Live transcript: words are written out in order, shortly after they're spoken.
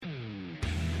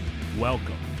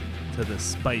Welcome to the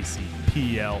Spicy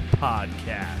PL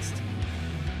Podcast.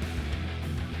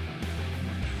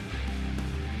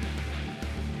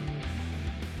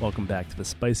 Welcome back to the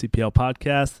Spicy PL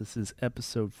Podcast. This is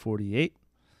episode 48.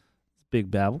 It's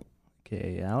Big Babble,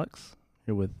 a.k.a. Alex,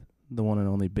 here with the one and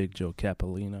only Big Joe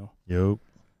Capolino. Yo.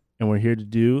 And we're here to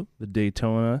do the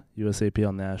Daytona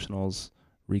USAPL Nationals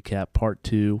recap part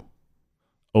 2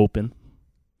 open.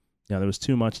 Now, there was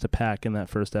too much to pack in that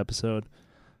first episode,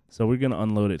 so we're going to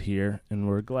unload it here, and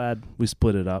we're glad we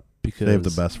split it up because... Save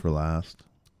the best for last.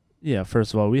 Yeah,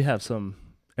 first of all, we have some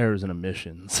errors and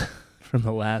omissions from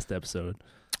the last episode.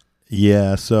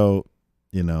 Yeah, so,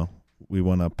 we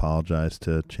want to apologize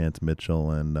to Chance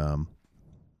Mitchell and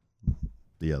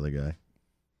the other guy.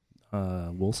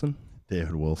 Wilson?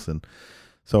 David Wilson.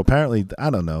 So apparently, I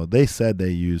don't know, they said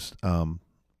they used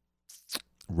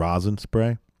rosin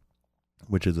spray,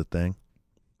 which is a thing.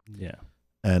 Yeah.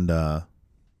 And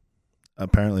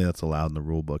apparently that's allowed in the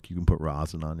rule book. You can put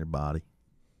rosin on your body.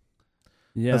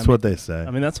 Yeah, That's what they say.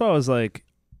 I mean, that's why I was like,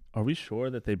 are we sure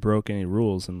that they broke any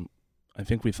rules? And I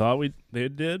think we thought they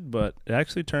did, but it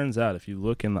actually turns out if you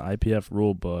look in the IPF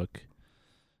rule book,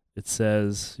 it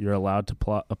says you're allowed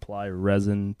to apply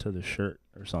resin to the shirt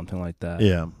or something like that.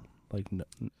 Yeah. Like,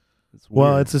 it's weird.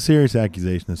 Well, it's a serious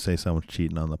accusation to say someone's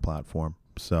cheating on the platform.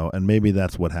 So, and maybe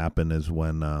that's what happened is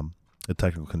when the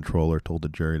technical controller told the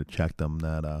jury to check them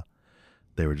that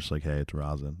they were just like, hey, it's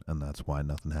rosin, and that's why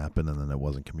nothing happened, and then it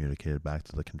wasn't communicated back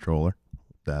to the controller.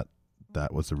 That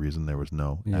was the reason there was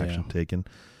no action taken.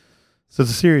 So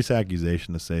it's a serious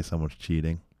accusation to say someone's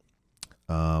cheating.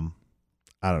 I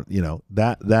don't,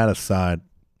 that aside,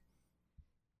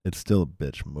 it's still a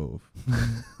bitch move.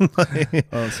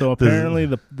 So apparently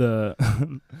the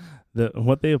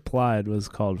what they applied was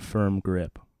called Firm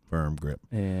Grip. Firm Grip.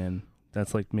 And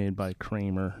that's like made by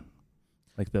Kramer.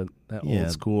 Like that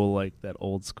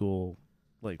old school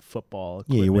like football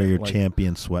equipment. Yeah, you wear your like,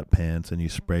 champion sweatpants and you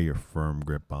spray your Firm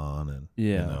Grip on and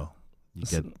you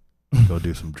go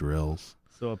do some drills.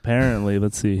 So apparently,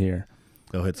 let's see here.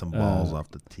 Go hit some balls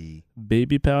off the tee.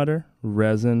 Baby powder,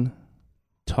 resin,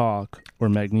 talc, or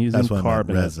magnesium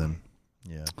carbonate resin.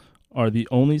 Yeah. Are the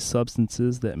only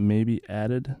substances that may be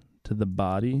added to the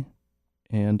body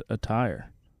and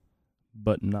attire,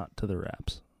 but not to the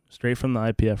wraps. Straight from the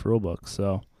IPF rulebook,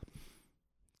 so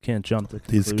can't jump to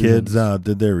conclusions. These kids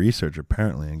did their research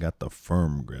apparently and got the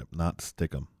Firm Grip, not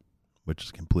Stickum, which is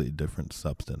a completely different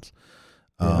substance.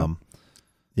 Yeah.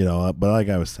 But like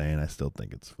I was saying, I still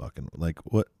think it's fucking like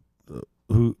what?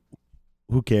 Who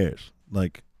cares?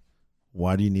 Like,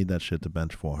 why do you need that shit to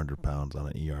bench 400 pounds on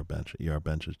an ER bench? ER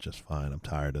bench is just fine. I'm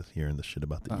tired of hearing the shit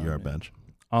about the ER bench.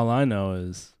 All I know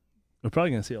is we're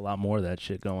probably gonna see a lot more of that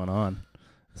shit going on,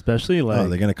 especially like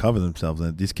they're gonna cover themselves in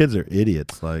it. These kids are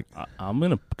idiots. Like, I'm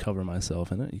gonna cover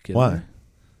myself in it. You kidding why? me?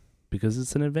 Because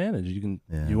it's an advantage. You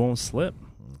won't slip.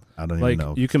 I don't like, even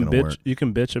know. You can bitch. You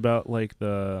can bitch about like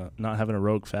the not having a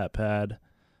Rogue fat pad,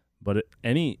 but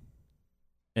any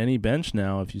bench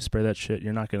now, if you spray that shit,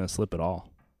 you're not gonna slip at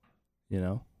all. You're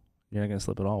not gonna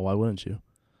slip at all. Why wouldn't you?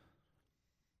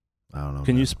 I don't know.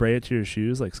 Can you spray it to your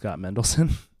shoes like Scott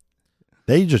Mendelson?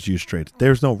 They just use straight.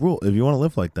 There's no rule. If you want to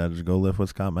lift like that, just go lift with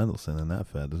Scott Mendelson and that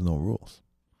fat. There's no rules.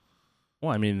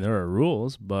 Well, I mean, there are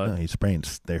rules, but no,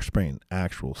 they're spraying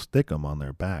actual Stickum on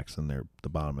their backs and the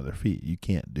bottom of their feet. You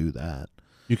can't do that.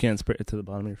 You can't spray it to the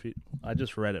bottom of your feet. I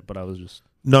just read it, but I was just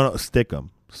no Stickum.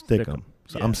 So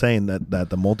yeah. I'm saying that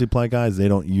the multiply guys, they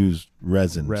don't use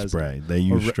resin spray. They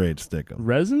use straight Stickum.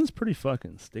 Resin's pretty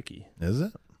fucking sticky. Is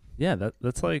it? Yeah,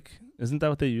 that's like, isn't that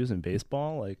what they use in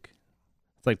baseball? Like,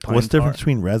 it's like pine What's the difference tar?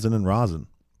 between resin and rosin?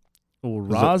 Well,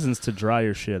 rosin's to dry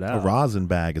your shit out. A rosin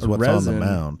bag is what's on the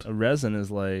mound. A resin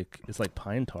is like, it's like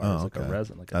pine tar. Oh, it's like okay. a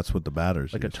resin. That's what the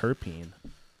batters like use. a terpene.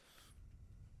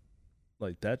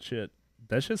 Like that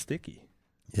shit's sticky.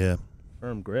 Yeah.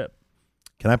 Firm Grip.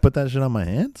 Can I put that shit on my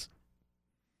hands?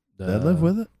 Deadlift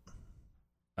with it?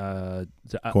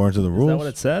 According to the rules. Is that what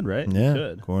it said, right? Yeah,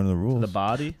 Good. according to the rules. To the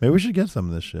body? Maybe we should get some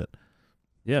of this shit.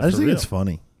 Yeah, I just think it's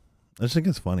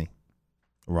funny.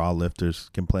 Raw lifters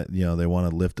can play, they want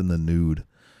to lift in the nude,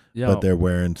 but they're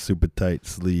wearing super tight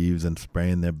sleeves and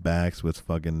spraying their backs with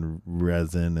fucking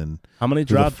resin. And how many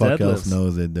drop who the fuck deadlifts? else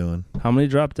knows they're doing? How many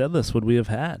drop deadlifts would we have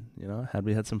had? Had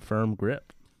we had some Firm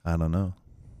Grip? I don't know.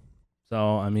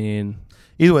 So I mean,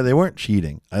 either way, they weren't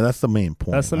cheating. That's the main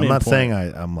point. That's the main I'm not point. saying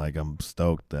I'm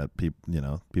stoked that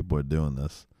people are doing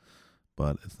this,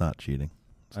 but it's not cheating.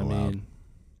 It's allowed. mean,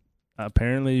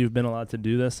 apparently you've been allowed to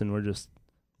do this, and we're just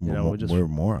we're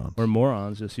morons. We're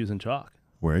morons just using chalk.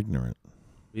 We're ignorant.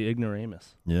 We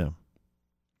ignoramus. Yeah.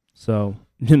 So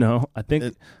You know, I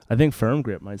think Firm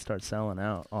Grip might start selling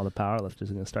out. All the powerlifters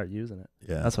are going to start using it.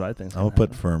 Yeah, That's what I think. I'm gonna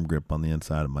put Firm Grip on the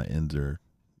inside of my Inzer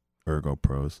Ergo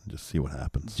Pros and just see what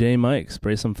happens. J Mike,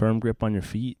 spray some Firm Grip on your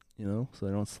feet, you know, so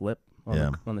they don't slip on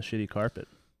Yeah. on the shitty carpet.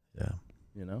 Yeah.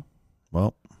 You know.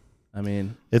 Well, I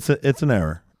mean, it's an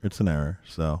error. It's an error.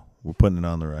 So we're putting it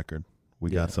on the record.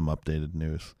 We Yeah. got some updated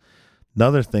news.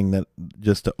 Another thing that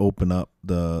just to open up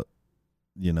the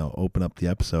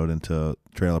episode into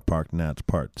Trailer Park Nats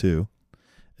Part 2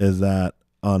 is that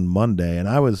on Monday, and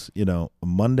I was,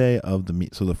 Monday of the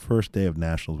meet, so the first day of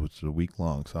Nationals, which is a week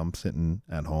long. So I'm sitting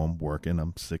at home working.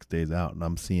 I'm 6 days out, and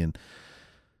I'm seeing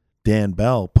Dan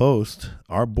Bell post,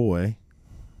 our boy,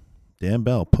 Dan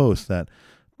Bell post that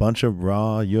bunch of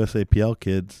raw USAPL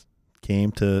kids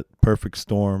came to Perfect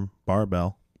Storm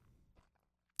Barbell,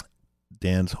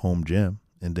 Dan's home gym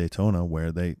in Daytona,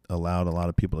 where they allowed a lot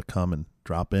of people to come and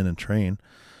drop in and train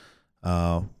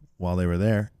while they were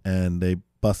there. And they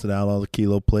busted out all the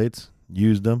kilo plates,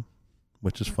 used them,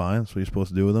 which is fine. That's what you're supposed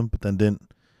to do with them, but then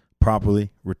didn't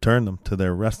properly return them to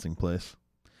their resting place.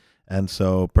 And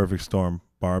so Perfect Storm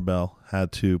Barbell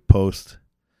had to post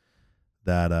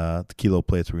that the kilo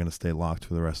plates were going to stay locked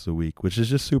for the rest of the week, which is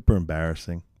just super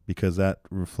embarrassing because that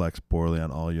reflects poorly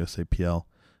on all USAPL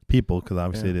people, because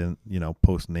obviously they didn't,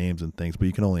 post names and things, but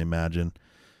you can only imagine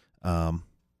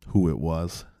who it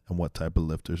was and what type of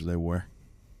lifters they were.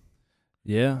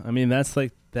 Yeah, I mean, that's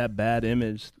like that bad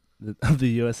image of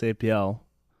the USAPL.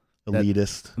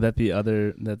 Elitist. That the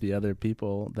other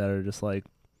people that are just like,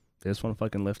 they just want to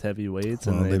fucking lift heavy weights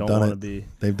and they don't want to be.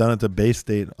 They've done it to Bay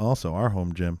State also, our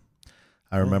home gym.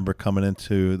 I remember coming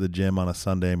into the gym on a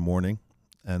Sunday morning,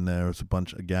 and there was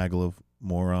a gaggle of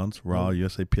morons, raw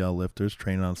USAPL lifters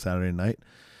training on Saturday night,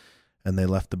 and they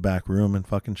left the back room in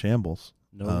fucking shambles.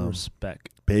 No respect.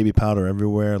 Baby powder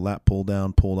everywhere, lat pull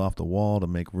down, pulled off the wall to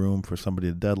make room for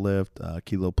somebody to deadlift,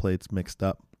 kilo plates mixed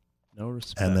up. No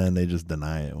respect. And then they just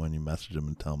deny it when you message them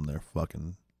and tell them they're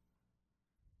fucking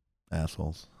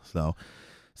assholes. So,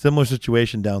 similar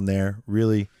situation down there.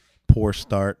 Really poor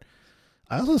start.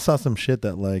 I also saw some shit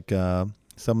that like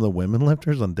some of the women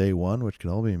lifters on day one, which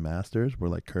could all be masters, were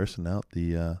like cursing out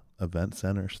the event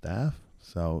center staff.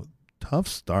 So tough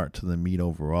start to the meet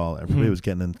overall. Everybody was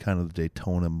getting in kind of the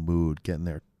Daytona mood, getting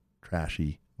their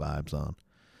trashy vibes on.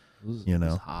 It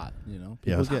was hot, People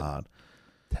Yeah, it was get hot.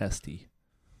 testy.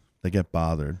 They get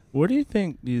bothered. Where do you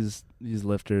think these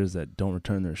lifters that don't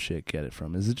return their shit get it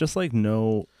from? Is it just like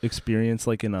no experience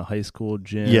like in a high school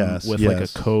gym with like a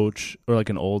coach or like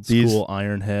an old school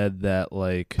ironhead that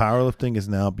like powerlifting has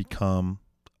now become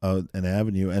an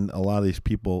avenue, and a lot of these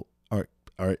people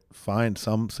are find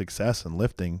some success in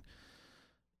lifting,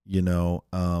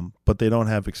 but they don't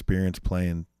have experience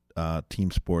playing team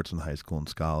sports in high school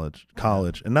and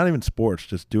college, and not even sports,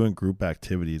 just doing group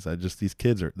activities. These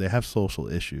kids they have social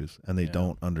issues, and they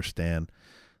don't understand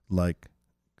like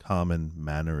common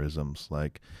mannerisms.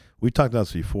 Like we talked about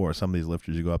this before, some of these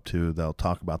lifters you go up to, they'll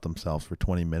talk about themselves for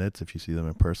 20 minutes. If you see them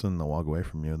in person, they'll walk away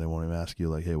from you. They won't even ask you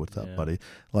like, hey, what's up, buddy?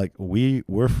 Like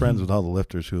we're friends with all the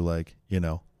lifters who like,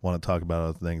 want to talk about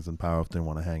other things and powerlifting,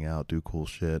 want to hang out, do cool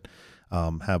shit,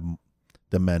 have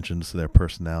dimensions to their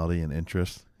personality and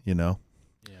interests.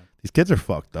 These kids are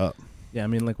fucked up. Yeah, I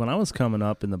mean, like when I was coming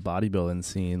up in the bodybuilding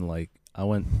scene, like I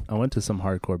went to some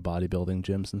hardcore bodybuilding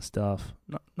gyms and stuff.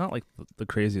 Not like the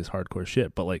craziest hardcore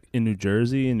shit, but like in New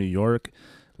Jersey and New York,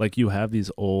 like you have these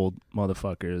old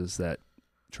motherfuckers that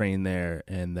train there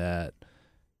and that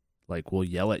like will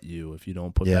yell at you if you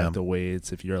don't put back the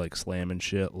weights, if you're like slamming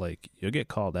shit, like you'll get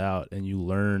called out, and you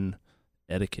learn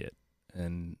etiquette.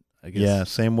 And I guess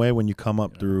same way when you come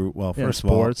up through. Well, first of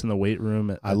all, sports in the weight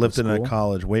room. I lifted in a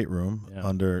college weight room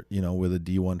under, with a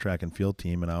D1 track and field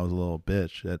team, and I was a little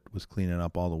bitch that was cleaning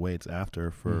up all the weights after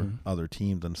for other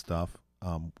teams and stuff.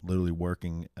 Literally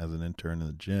working as an intern in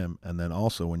the gym, and then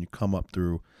also when you come up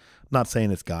through, I'm not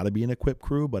saying it's got to be an equipped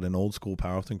crew, but an old school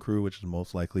powerlifting crew, which is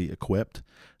most likely equipped.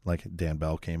 Like Dan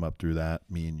Bell came up through that.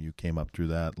 Me and you came up through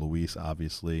that. Luis,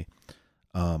 obviously.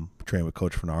 Trained with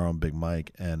Coach Fernaro and Big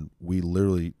Mike, and we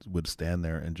literally would stand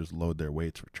there and just load their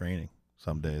weights for training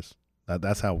some days.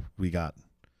 That's how we got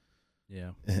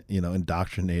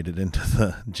indoctrinated into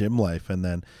the gym life. And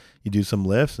then you do some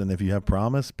lifts, and if you have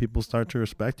promise, people start to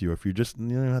respect you. If you just,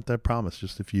 you don't have to have promise,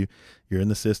 just if you're in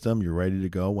the system, you're ready to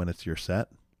go when it's your set.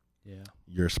 Yeah.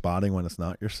 You're spotting when it's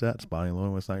not your set, spotting low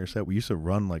when it's not your set. We used to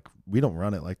run we don't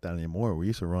run it like that anymore. We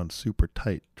used to run super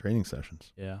tight training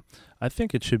sessions. Yeah. I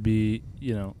think it should be,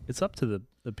 it's up to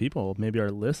the people, maybe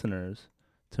our listeners,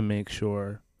 to make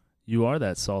sure you are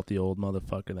that salty old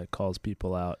motherfucker that calls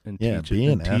people out and teaches. Be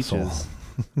an asshole.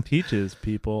 teaches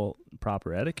people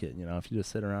proper etiquette. You know, if you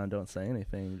just sit around and don't say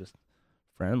anything, you're just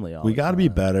friendly all We the got to time. be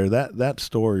better. That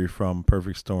story from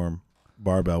Perfect Storm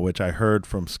Barbell, which I heard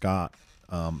from Scott,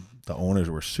 the owners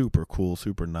were super cool,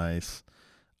 super nice,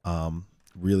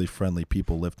 really friendly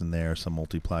people lived in there. Some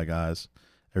multiply guys.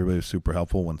 Everybody was super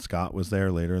helpful when Scott was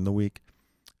there later in the week.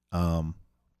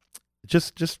 It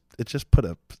just put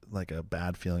a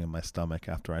bad feeling in my stomach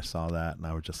after I saw that, and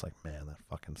I was just like, man, that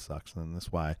fucking sucks. And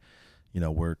that's why,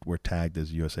 we're tagged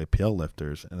as USAPL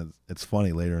lifters. And it's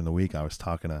funny, later in the week I was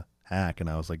talking to Hack, and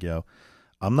I was like, yo,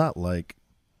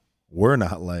 we're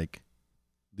not like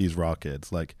these raw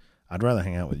kids. Like, I'd rather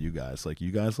hang out with you guys. Like,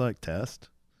 you guys like test,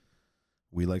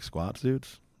 we like squat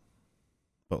suits,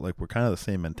 but like we're kind of the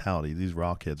same mentality. These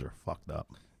raw kids are fucked up.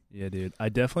 Yeah, dude. I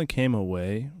definitely came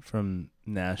away from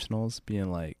nationals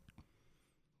being like,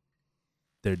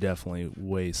 they're definitely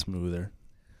way smoother.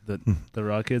 The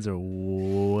raw kids are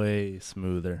way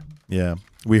smoother. Yeah.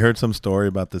 We heard some story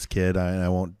about this kid. I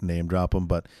won't name drop him,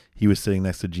 but he was sitting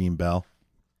next to Gene Bell,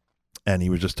 and he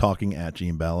was just talking at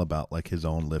Gene Bell about like his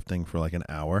own lifting for like an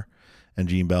hour. And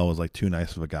Gene Bell was like too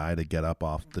nice of a guy to get up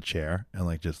off the chair and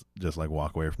like just like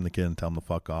walk away from the kid and tell him to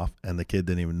fuck off. And the kid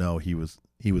didn't even know he was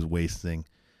wasting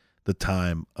the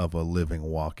time of a living,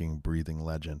 walking, breathing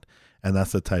legend. And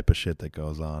that's the type of shit that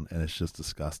goes on, and it's just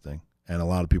disgusting. And a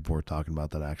lot of people were talking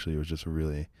about that. Actually, it was just a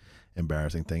really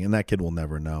embarrassing thing. And that kid will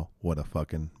never know what a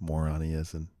fucking moron he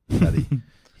is, and that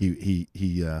he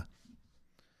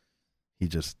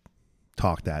just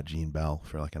talked at Gene Bell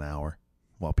for like an hour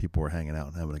while people were hanging out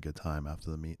and having a good time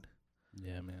after the meet.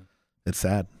 Yeah, man. It's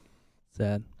sad.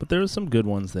 Sad. But there was some good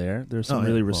ones there. There's some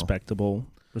really respectable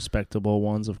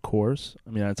ones, of course.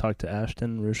 I mean, I talked to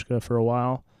Ashton Rushka for a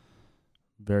while.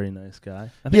 Very nice guy.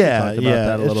 I think we talked about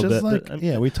that a little bit.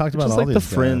 Like, we talked about all like these the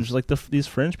fringe, guys. like these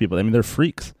fringe people. I mean, they're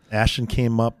freaks. Ashton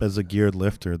came up as a geared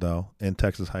lifter, though, in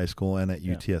Texas high school and at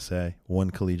UTSA. Won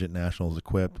collegiate nationals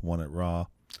equipped, won at Raw.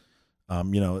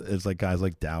 It's like guys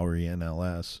like Dowry and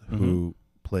LS who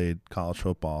played college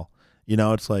football.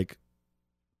 It's like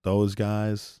those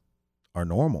guys are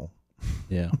normal.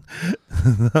 Yeah.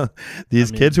 These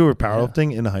kids who were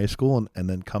powerlifting in high school and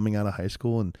then coming out of high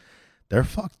school, and they're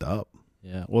fucked up.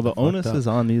 Yeah. Well, the onus is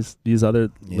on these other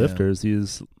lifters,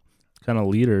 these kind of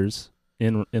leaders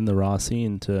in the raw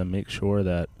scene to make sure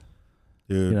that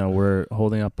we're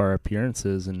holding up our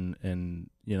appearances and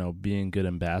being good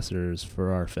ambassadors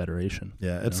for our federation.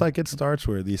 Yeah, it's like it starts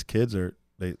where these kids are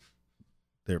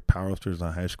they're powerlifters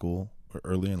in high school or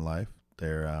early in life.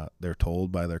 They're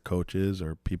told by their coaches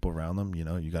or people around them,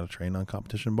 you got to train on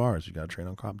competition bars, you got to train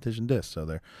on competition discs. So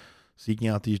they're seeking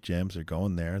out these gyms. They're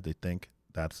going there. They think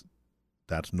that's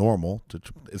normal.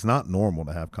 It's not normal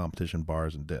to have competition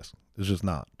bars and discs. It's just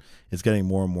not. It's getting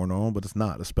more and more normal, but it's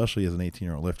not. Especially as an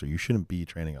 18-year-old lifter, you shouldn't be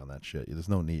training on that shit. There's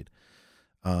no need.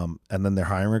 And then they're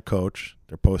hiring a coach.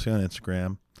 They're posting on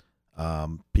Instagram.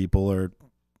 People are,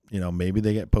 maybe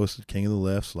they get posted king of the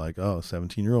lifts, like, oh,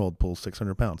 17-year-old pulls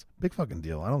 600 pounds. Big fucking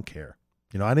deal. I don't care.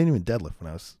 I didn't even deadlift when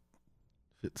I was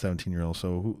 17-year-old.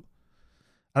 So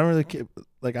I don't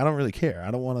really care.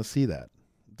 I don't want to see that.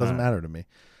 It doesn't matter to me.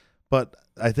 But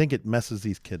I think it messes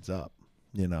these kids up,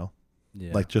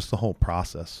 like just the whole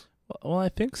process. Well, I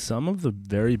think some of the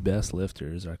very best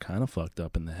lifters are kind of fucked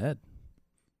up in the head.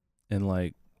 And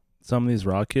like some of these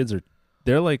raw kids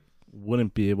they're like,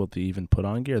 wouldn't be able to even put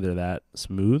on gear. They're that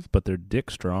smooth, but they're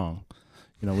dick strong.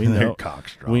 We know they're cock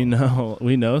strong.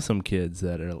 We know some kids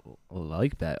that are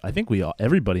like that. I think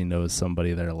everybody knows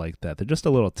somebody that are like that. They're just a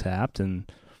little tapped, and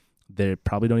they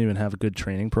probably don't even have a good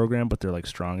training program, but they're like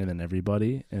stronger than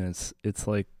everybody. And it's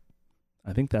like,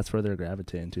 I think that's where they're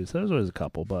gravitating to. So there's always a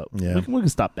couple, but we can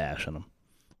stop bashing them.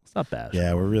 Stop bashing.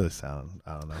 Yeah, we're really sounding.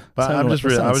 I don't know, but I was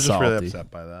just really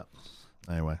upset by that.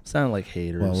 Anyway, sound like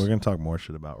haters. Well, we're gonna talk more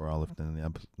shit about raw lifting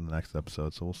in the next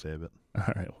episode, so we'll save it.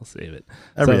 All right, we'll save it.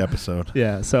 Every episode.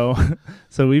 Yeah. So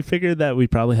we figured that we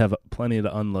probably have plenty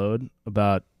to unload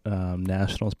about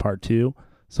Nationals Part 2.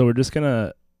 So we're just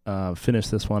gonna finish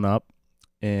this one up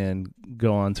and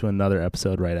go on to another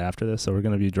episode right after this. So we're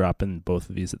gonna be dropping both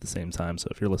of these at the same time. So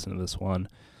if you're listening to this one,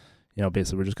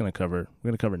 basically we're gonna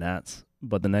cover Nats,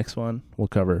 but the next one we'll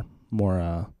cover more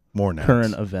Nats.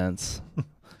 Current events.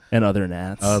 And other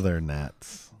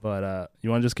Nats. But you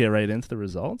want to just get right into the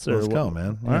results? Or let's go,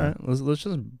 man. All right, let's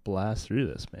just blast through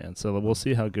this, man. So we'll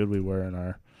see how good we were in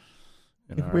our.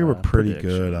 We were pretty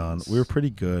good on. We were pretty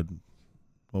good.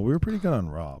 Well, we were pretty good on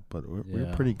Raw, but we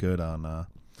were pretty good on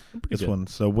this one.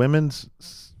 So women's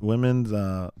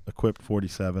equipped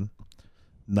 47,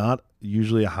 not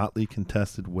usually a hotly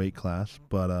contested weight class,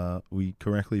 but we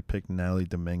correctly picked Natalie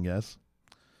Dominguez.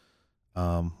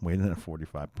 Weighing in at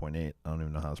 45.8. I don't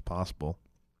even know how it's possible.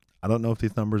 I don't know if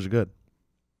these numbers are good.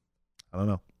 I don't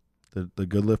know. The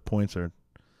good lift points are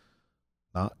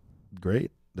not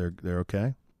great. They're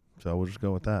okay. So we'll just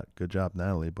go with that. Good job,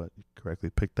 Natalie, but you correctly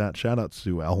picked that. Shout out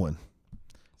Sue Elwin.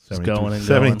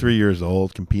 73 years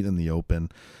old, competing in the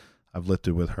Open. I've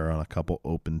lifted with her on a couple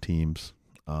Open teams.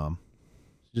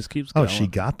 Just keeps going. Oh, she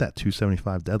got that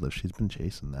 275 deadlift. She's been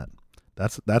chasing that.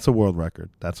 That's a world record.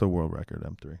 That's a world record,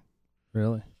 M3.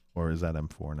 Really? Or is that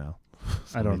M4 now?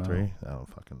 I don't know. I don't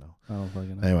fucking know. know.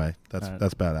 Anyway,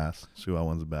 that's badass. Sue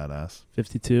Elwin's a badass.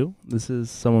 52. This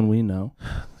is someone we know.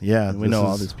 Yeah, we know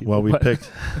all these people. Well, we picked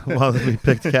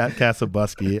Kat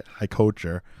Kasabusky. I coach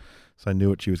her, so I knew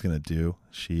what she was going to do.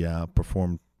 She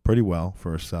performed pretty well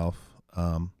for herself.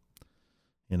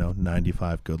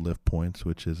 95 good lift points,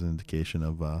 which is an indication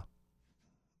of a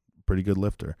pretty good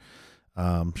lifter.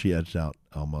 She edged out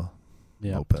Elma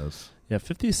Lopez. Yeah,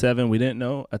 57. We didn't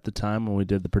know at the time when we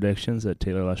did the predictions that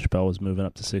Taylor LaChapelle was moving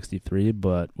up to 63,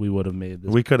 but we would have made this.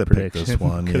 We could have picked this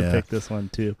one. Could have picked this one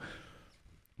too.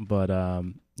 But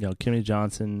Kimmy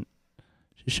Johnson,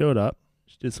 she showed up.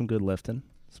 She did some good lifting,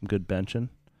 some good benching.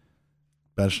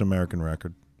 Benched American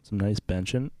record. Some nice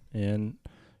benching, and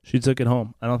she took it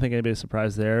home. I don't think anybody's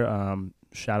surprised there.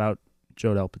 Shout out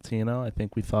Joe Del Patino. I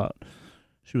think we thought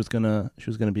she was gonna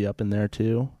be up in there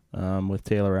too. With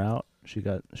Taylor out, she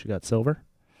got silver.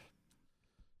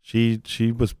 She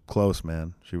was close,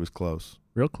 man. She was close.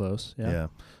 Real close, yeah. Yeah,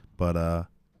 but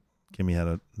Kimmy had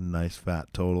a nice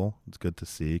fat total. It's good to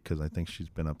see because I think she's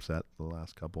been upset the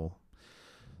last couple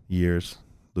years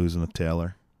losing to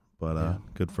Taylor. But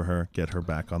good for her. Get her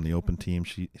back on the Open team.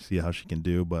 See how she can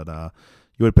do. But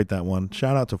you would pick that one.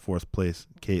 Shout out to fourth place,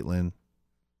 Caitlin,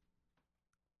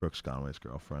 Brooks Conway's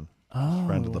girlfriend. Oh,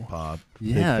 friend of the pod.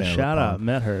 Yeah, shout out.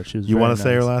 Met her. She was. You want to nice.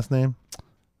 say her last name?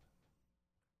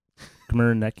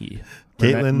 Murnecki.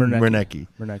 Caitlin Murnecki.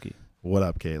 Murnecki. What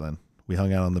up, Caitlin? We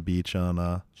hung out on the beach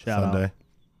on Sunday. Out.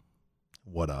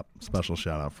 What up? Special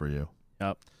shout out for you.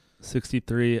 Yep.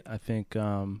 63. I think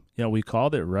we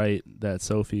called it right that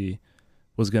Sophie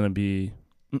was going to be,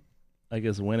 I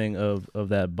guess, winning of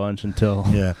that bunch until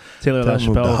Taylor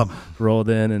LaChapelle rolled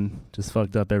in and just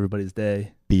fucked up everybody's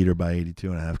day. Beat her by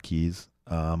 82.5 keys.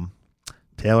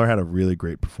 Taylor had a really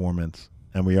great performance,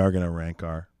 and we are going to rank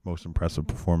our most impressive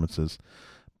performances.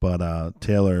 But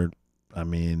Taylor,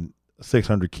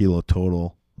 600 kilo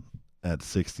total at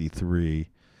 63.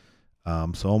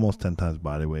 So almost 10 times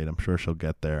body weight. I'm sure she'll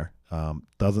get there.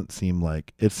 It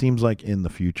seems like in the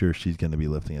future she's going to be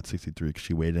lifting at 63 because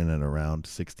she weighed in at around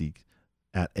 60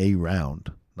 at a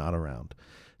round, not around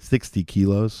 60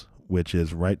 kilos, which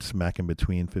is right smack in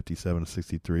between 57 and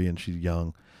 63. And she's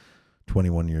young,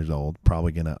 21 years old,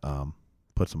 probably going to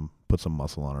put some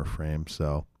muscle on her frame.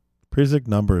 So Prizik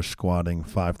numbers squatting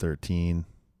 513,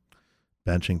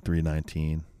 benching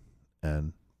 319,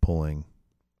 and pulling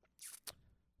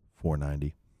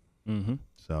 490. Mm-hmm.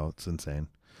 So it's insane.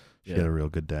 She had a real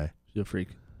good day. She's a freak.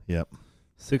 Yep.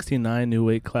 69, new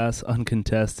weight class,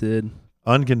 uncontested.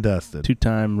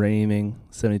 Two-time reigning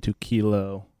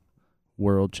 72-kilo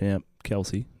world champ,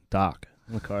 Kelsey Doc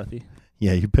McCarthy.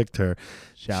 Yeah, you picked her.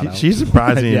 Shout out. She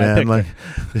surprised me, man. Her.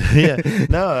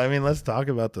 Let's talk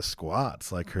about the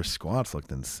squats. Like, her squats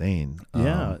looked insane.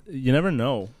 Yeah, you never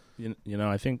know.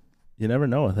 I think you never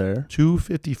know with her.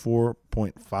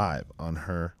 254.5 on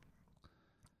her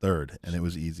third, and it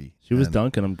was easy. She was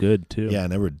dunking them good, too. Yeah,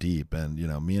 and they were deep. And,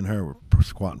 me and her were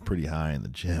squatting pretty high in the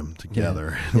gym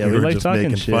together. Yeah, we were like just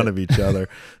making shit. fun of each other.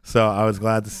 So I was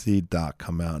glad to see Doc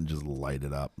come out and just light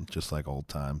it up, just like old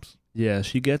times. Yeah,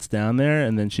 she gets down there,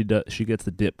 and then she gets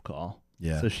the dip call.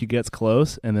 Yeah. So she gets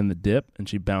close, and then the dip, and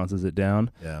she bounces it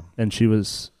down. Yeah. And she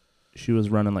was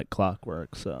running like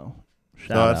clockwork, so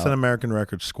shout out. It's an American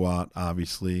record squat,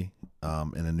 obviously,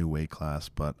 in a new weight class,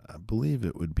 but I believe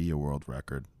it would be a world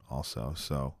record also.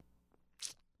 So,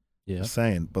 just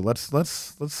saying. But let's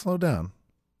slow down.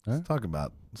 Let's talk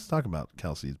about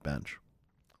Kelsey's bench.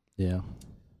 Yeah.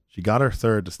 She got her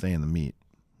third to stay in the meet,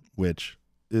 which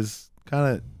is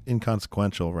kind of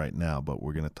inconsequential right now, but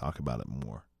we're going to talk about it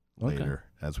more later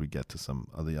as we get to some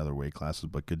of the other weight classes.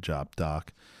 But good job,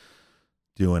 Doc,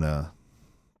 doing a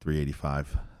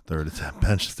 385 third attempt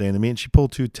bench to stay in the meet. And she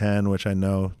pulled 210, which I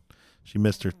know she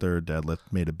missed her third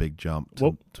deadlift, made a big jump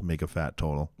to make a fat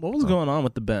total. What was going on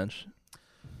with the bench?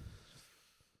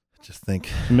 I just think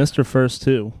she missed her first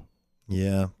two.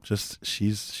 Yeah, just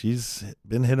she's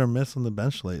been hit or miss on the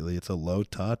bench lately. It's a low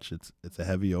touch. It's a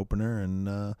heavy opener,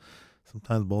 and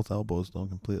sometimes both elbows don't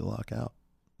completely lock out.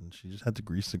 And she just had to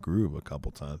grease the groove a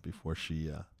couple times before she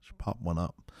popped one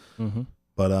up. Mm-hmm.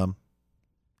 But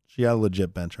She had a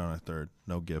legit bench on her third.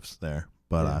 No gifts there,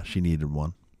 but she needed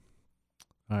one.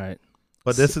 All right.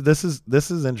 But this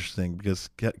is interesting because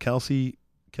Kelsey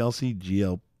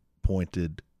GL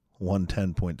pointed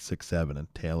 110.67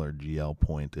 and Taylor GL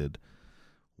pointed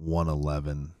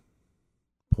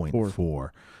 111.4.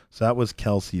 So that was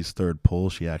Kelsey's third pull.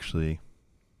 She actually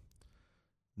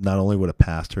not only would have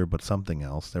passed her, but something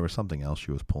else. There was something else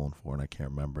she was pulling for, and I can't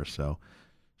remember. So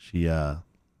she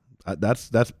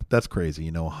that's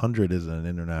crazy. 100 is an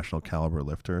international caliber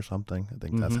lifter or something. I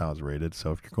think that's how it's rated.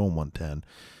 So if you're going 110,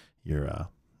 you're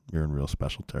in real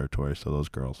special territory. So those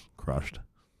girls crushed.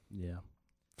 Yeah,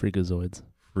 freakazoids.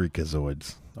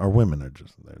 Our women are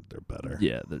just they're better.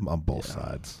 Yeah, on both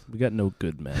sides. We got no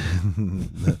good men.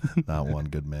 Not one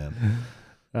good man.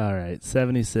 All right,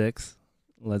 76.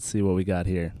 Let's see what we got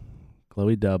here.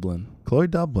 Chloe Dublin,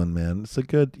 man. It's a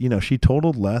good, she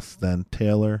totaled less than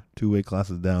Taylor, 2 weight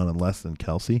classes down, and less than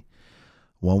Kelsey,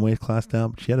 1 weight class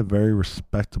down. But she had a very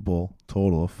respectable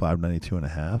total of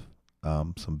 592.5.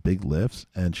 Some big lifts,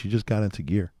 and she just got into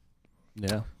gear.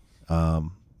 Yeah.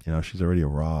 She's already a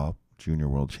Raw junior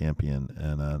world champion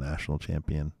and a national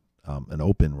champion, an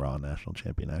open Raw national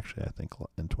champion, actually, I think,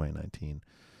 in 2019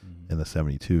 in the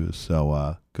 72s.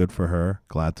 So good for her.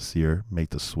 Glad to see her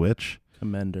make the switch.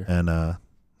 Commend her. And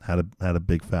had a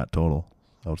big fat total,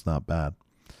 so it's not bad.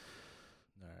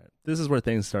 All right. This is where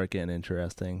things start getting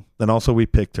interesting. Then also we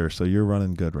picked her, so you're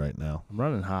running good right now. I'm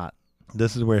running hot.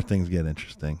 This is where things get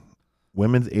interesting.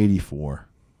 Women's 84.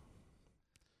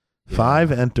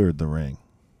 5 entered the ring.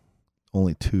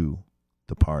 Only 2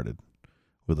 departed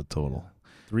with a total.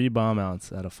 3 bomb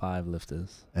outs out of 5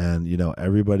 lifters. And,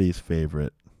 everybody's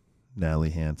favorite, Natalie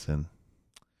Hansen,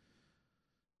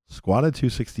 squatted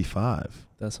 265.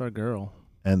 That's our girl.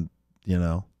 And,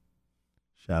 shout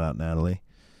out Natalie.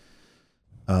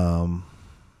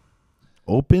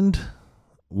 Opened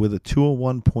with a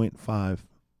 201.5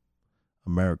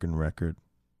 American record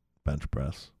bench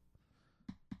press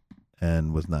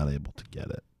and was not able to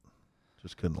get it.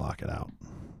 Just couldn't lock it out.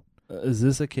 Is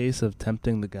this a case of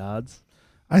tempting the gods?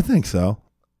 I think so.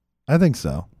 I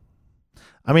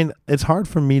mean, it's hard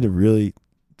for me to really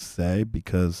say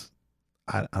because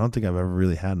I don't think I've ever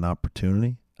really had an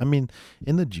opportunity. I mean,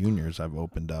 in the juniors, I've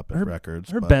opened up at records.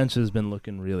 Her bench has been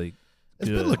looking really good. It's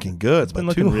been looking good. It's been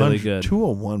looking really good.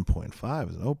 201.5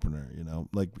 is an opener,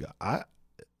 Like,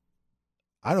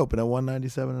 I'd open at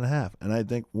 197.5. And I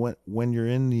think when you're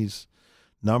in these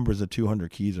numbers of 200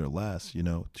 keys or less,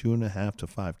 2.5 to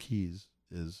 5 keys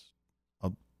is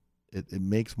it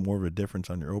makes more of a difference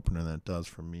on your opener than it does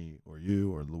for me or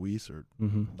you or Luis or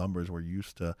numbers we're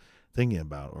used to thinking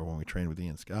about, or when we train with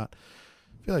Ian Scott.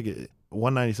 I feel like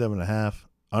 197.5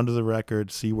 under the record.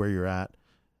 See where you're at.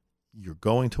 You're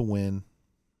going to win.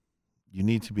 You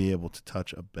need to be able to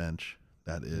touch a bench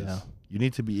that is. Yeah. You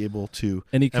need to be able to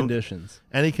any conditions.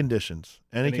 Any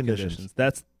conditions.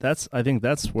 That's I think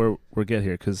that's where we're getting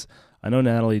here, because I know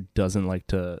Natalie doesn't like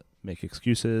to make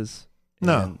excuses.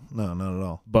 No, not at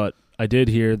all. But I did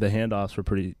hear the handoffs were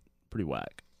pretty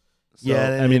whack. So,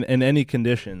 yeah, I mean, in any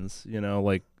conditions,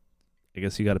 like, I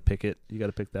guess you got to pick it. You got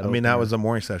to pick that. I mean, that was a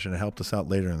morning session. It helped us out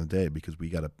later in the day because we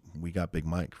got Big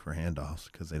Mike for handoffs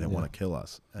because they didn't want to kill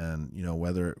us. And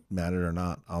whether it mattered or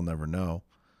not, I'll never know.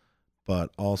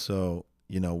 But also,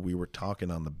 we were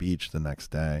talking on the beach the next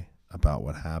day about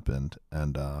what happened.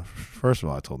 And first of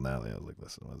all, I told Natalie, I was like,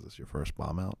 "Listen, was this your first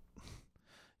bomb out?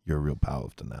 You're a real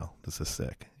powerlifter now. This is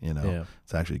sick.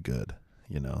 It's actually good.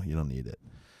 You don't need it."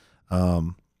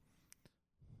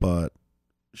 But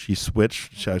she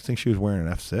switched. I think she was wearing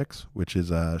an F6, which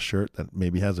is a shirt that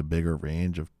maybe has a bigger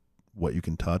range of what you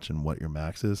can touch and what your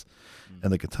max is.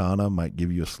 And the Katana might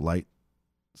give you a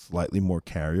slightly more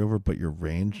carryover, but your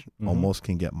range almost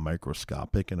can get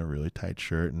microscopic in a really tight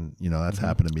shirt. And, that's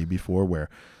happened to me before where,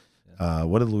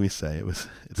 what did Luis say?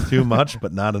 It's too much,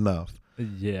 but not enough.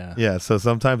 Yeah. Yeah. So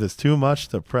sometimes it's too much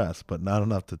to press, but not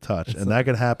enough to touch. And that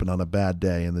could happen on a bad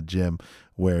day in the gym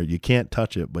where you can't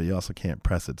touch it, but you also can't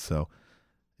press it. So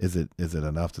is it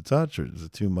enough to touch, or is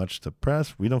it too much to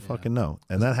press? We don't fucking know.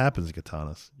 And that happens in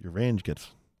katanas. Your range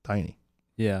gets tiny.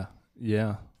 Yeah.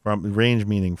 Yeah. From range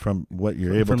meaning from what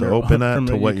you're able to open at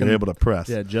to what you're able to press.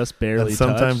 Yeah, just barely. And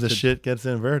sometimes the shit gets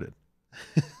inverted.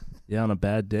 Yeah, on a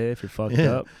bad day, if you're fucked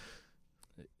up,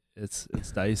 it's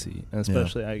dicey. And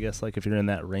especially, I guess, like if you're in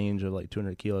that range of like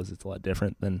 200 kilos, it's a lot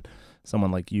different than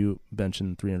someone like you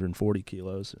benching 340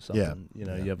 kilos or something.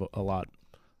 Yeah. You have a lot,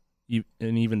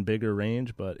 an even bigger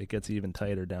range, but it gets even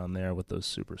tighter down there with those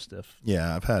super stiff.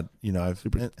 Yeah, I've had, I've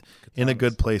been in a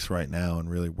good place right now and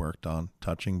really worked on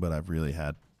touching, but I've really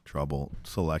had trouble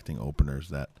selecting openers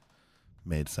that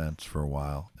made sense for a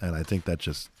while. And I think that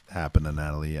just happen to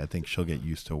Natalie. I think she'll get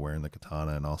used to wearing the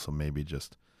katana, and also maybe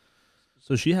just.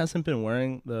 So she hasn't been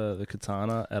wearing the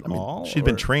katana at all? She's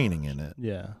been training in it.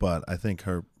 Yeah. But I think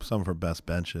some of her best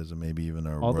benches, and maybe even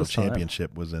her All world this time?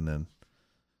 championship, was in an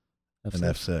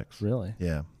F6. Really?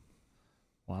 Yeah.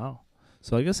 Wow.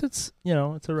 So I guess it's,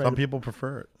 it's a Some people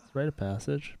prefer it. rite of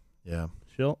passage. Yeah.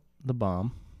 She'll the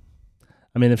bomb.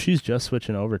 I mean, if she's just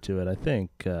switching over to it, I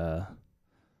think got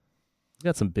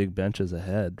some big benches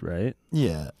ahead, right?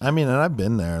 Yeah. I mean, and I've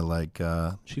been there. Like,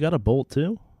 She got a bolt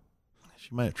too? she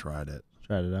might have tried it.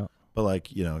 Tried it out. But,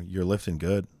 like, you're lifting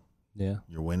good. Yeah.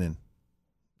 You're winning.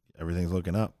 Everything's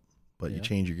looking up. But Yeah. you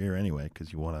change your gear anyway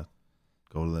because you want to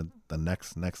go to the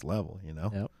next level,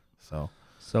 Yep.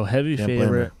 So heavy can't blame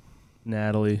favorite, her.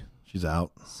 Natalie. She's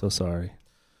out. So sorry.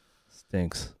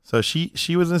 Stinks. So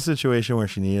she was in a situation where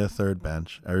she needed a third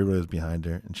bench. Everybody was behind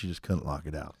her, and she just couldn't lock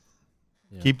it out.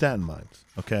 Yeah. Keep that in mind,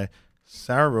 okay?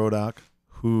 Sarah Rodock,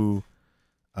 who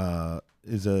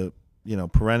is a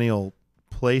perennial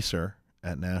placer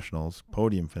at nationals,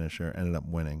 podium finisher, ended up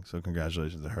winning. So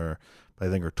congratulations to her. But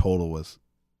I think her total was,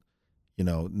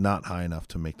 not high enough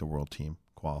to make the world team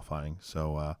qualifying.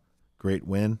 So great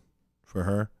win for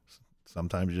her.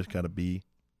 Sometimes you just got to be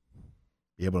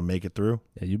able to make it through.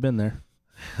 Yeah, you've been there.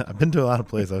 I've been to a lot of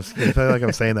places. I feel like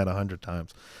I'm saying that 100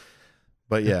 times.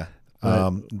 But yeah,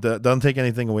 doesn't take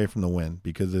anything away from the win,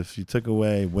 because if you took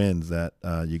away wins that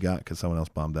you got because someone else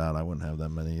bombed out, I wouldn't have that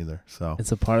many either. So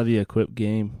It's a part of the equipped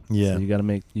game. yeah, So you got to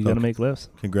make lifts.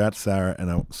 congrats, Sarah, and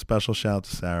a special shout out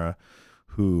to Sarah,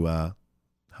 who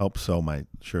helped sew my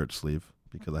shirt sleeve,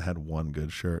 because I had one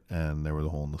good shirt and there was a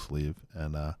hole in the sleeve,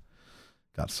 and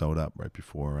got sewed up right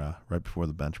before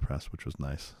the bench press, which was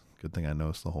nice. Good thing I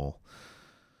noticed the hole.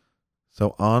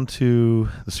 So on to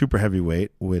the super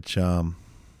heavyweight, which obviously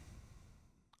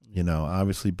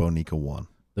Bonica won.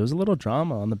 There was a little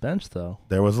drama on the bench, though.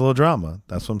 There was a little drama.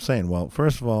 That's what I'm saying. Well,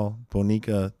 first of all,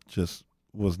 Bonica just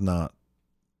was not.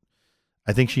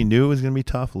 I think she knew it was going to be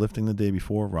tough lifting the day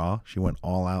before Raw. She went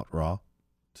all out Raw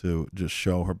to just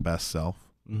show her best self.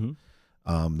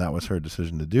 Mm-hmm. That was her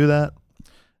decision to do that.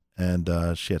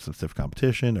 And she had some stiff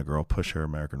competition. A girl pushed her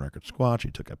American record squat.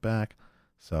 She took it back.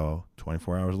 So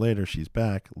 24 hours later, she's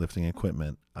back lifting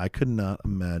equipment. I could not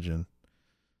imagine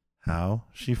how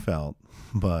she felt,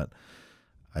 but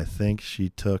I think she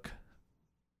took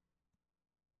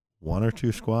 1 or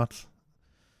 2 squats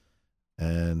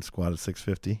and squatted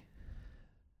 650.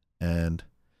 And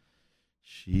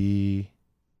it's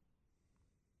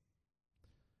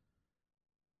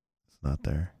not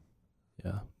there.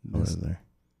 Yeah. What is there?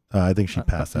 I think she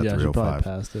passed that yeah, 305. she probably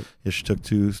passed it. Yeah, she took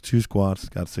two squats,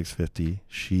 got 650.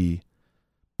 She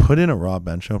put in a raw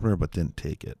bench opener, but didn't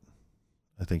take it.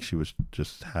 I think she was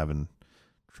just having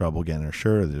trouble getting her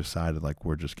shirt. They decided, like,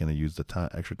 we're just going to use the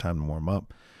extra time to warm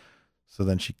up. So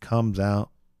then she comes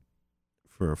out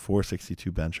for a 462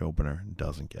 bench opener and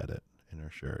doesn't get it in her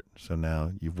shirt. So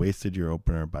now you've wasted your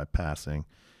opener by passing,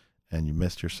 and you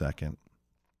missed your second.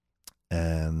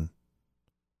 And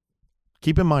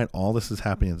keep in mind, all this is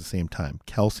happening at the same time.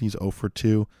 Kelsey's 0 for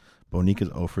 2,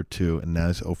 Bonica's 0 for 2, and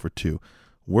Natalie's 0 for 2.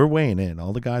 We're weighing in.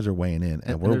 All the guys are weighing in.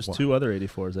 And there's 2 other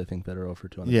 84s, I think, that are 0 for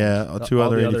 2. Yeah, 2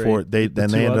 other 84. They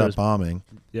ended up bombing.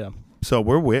 Yeah. So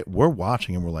we're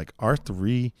watching, and we're like, our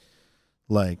 3,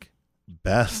 like,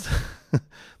 best,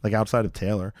 like, outside of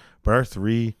Taylor, but our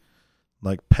 3,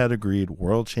 like, pedigreed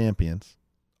world champions,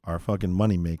 our fucking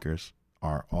money makers,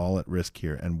 are all at risk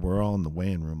here, and we're all in the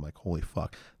weigh-in room like, holy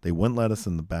fuck. They wouldn't let us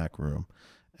in the back room,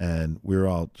 and we were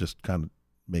all just kind of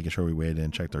making sure we weighed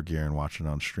in, checked our gear, and watching it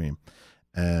on stream.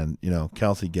 And,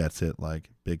 Kelsey gets it, like,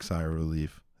 big sigh of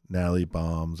relief. Natalie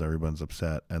bombs, everyone's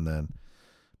upset, and then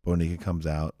Bonica comes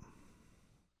out.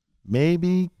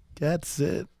 Maybe gets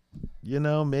it,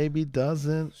 maybe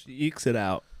doesn't. She ekes it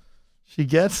out.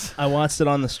 I watched it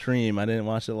on the stream. I didn't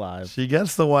watch it live. She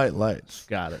gets the white lights.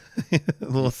 Got it.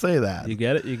 We'll say that. You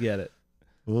get it? You get it.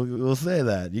 We'll say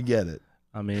that. You get it.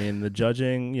 I mean, the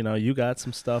judging, you got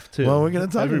some stuff too. Well, we're going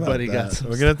to talk Everybody about that. got some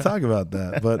We're going to talk about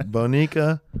that. But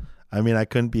Bonica, I mean, I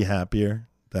couldn't be happier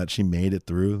that she made it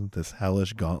through this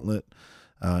hellish gauntlet.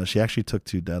 She actually took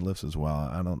 2 deadlifts as well.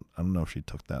 I don't know if she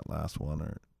took that last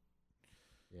one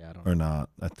or not.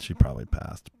 She probably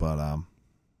passed. But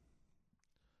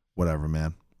whatever,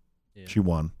 man. Yeah. She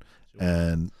won.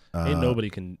 And ain't nobody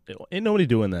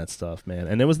doing that stuff, man.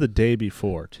 And it was the day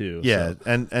before too. Yeah,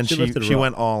 so and she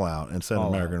went all out and set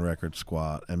all American record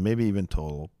squat and maybe even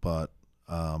total, but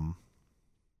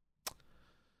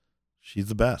she's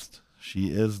the best. She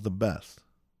is the best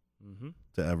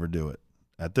to ever do it.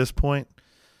 At this point,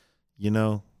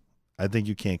 I think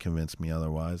you can't convince me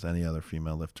otherwise. Any other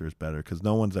female lifter is better because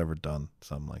no one's ever done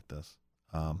something like this.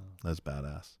 That's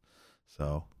badass.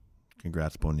 So,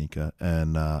 congrats, Bonica.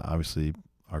 And obviously,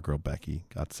 our girl Becky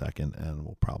got second and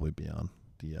will probably be on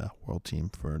the world team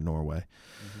for Norway.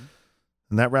 Mm-hmm.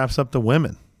 And that wraps up the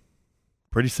women.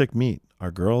 Pretty sick meet.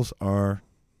 Our girls are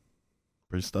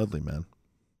pretty studly, man.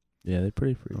 Yeah, they're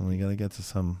pretty free. And we got to get to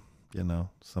some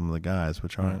of the guys,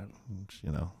 which aren't,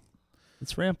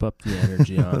 Let's ramp up the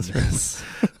energy on this.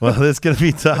 Well, it's going to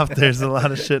be tough. There's a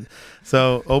lot of shit.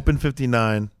 So, Open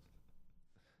 59,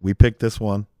 we picked this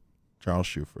one, Charles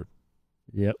Schuford.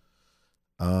 Yep.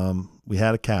 We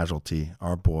had a casualty.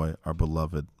 Our boy, our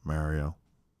beloved Mario,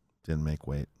 didn't make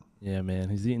weight. Yeah, man.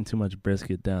 He's eating too much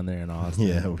brisket down there in Austin.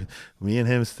 Yeah, me and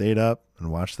him stayed up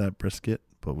and watched that brisket,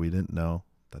 but we didn't know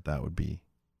that would be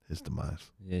his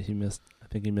demise. Yeah, he missed. I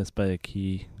think he missed by a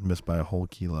key. Missed by a whole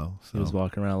kilo. So. He was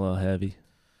walking around a little heavy.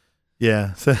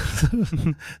 Yeah. So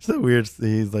it's a weird.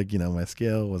 He's like, my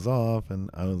scale was off, and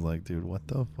I was like, dude, what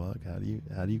the fuck? How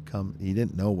do you come? He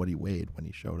didn't know what he weighed when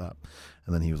he showed up,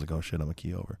 and then he was like, oh shit, I'm a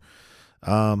key over.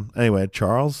 Anyway,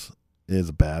 Charles is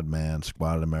a bad man.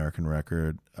 Squatted American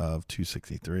record of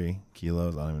 263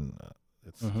 kilos. I don't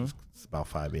even. It's about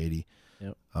 580.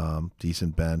 Yep.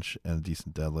 Decent bench and a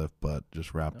decent deadlift, but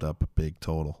just wrapped up a big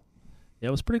total. Yeah,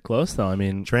 it was pretty close though. I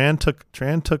mean, Tran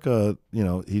took a,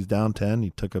 he's down 10. He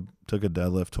took a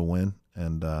deadlift to win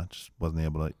and just wasn't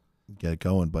able to get it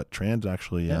going. But Tran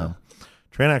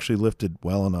actually lifted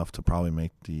well enough to probably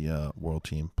make the world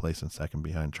team, placing second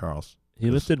behind Charles. He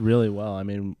lifted really well. I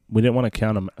mean, we didn't want to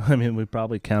count him. I mean, we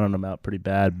probably counted him out pretty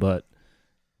bad, but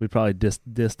we probably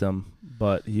dissed him.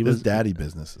 But his daddy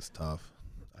business is tough.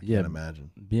 I can't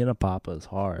imagine. Being a papa is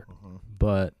hard. Mm-hmm.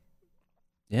 But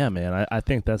yeah, man, I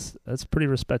think that's pretty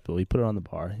respectable. He put it on the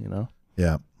bar,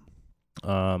 Yeah.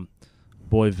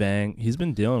 Boy Vang, he's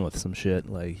been dealing with some shit.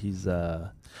 Like he's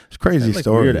it's crazy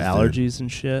stories. Weird allergies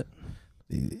and shit.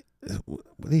 What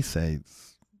did he say?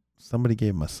 Somebody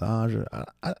gave a massage, or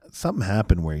something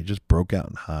happened where he just broke out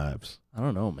in hives. I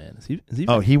don't know, man.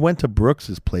 He went to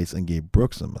Brooks's place and gave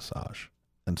Brooks a massage,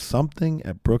 and something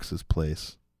at Brooks's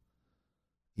place,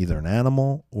 either an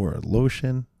animal or a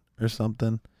lotion or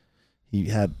something, he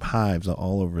had hives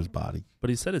all over his body. But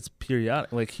he said it's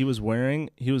periodic. Like he was wearing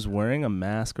a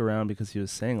mask around because he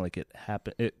was saying like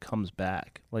it comes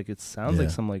back. Like it sounds like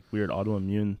some like weird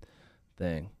autoimmune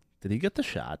thing. Did he get the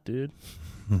shot, dude?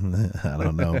 I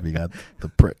don't know if he got the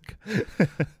prick.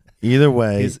 Either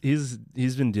way, he's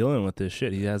been dealing with this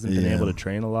shit. He hasn't been able to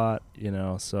train a lot,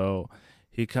 So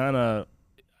he I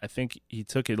think he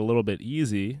took it a little bit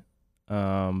easy,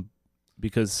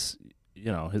 because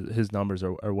his numbers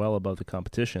are well above the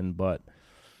competition. But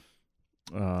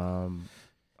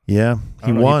he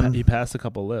won. He passed a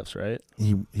couple lifts, right?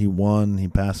 He won. He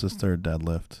passed his third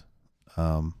deadlift.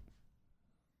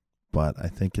 But I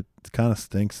think it kind of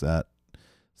stinks that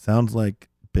sounds like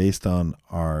based on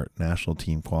our national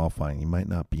team qualifying, he might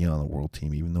not be on the world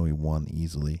team, even though he won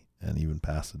easily and even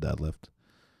passed the deadlift.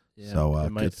 Yeah,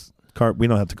 so we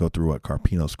don't have to go through what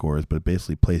Carpino scores, but it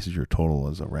basically places your total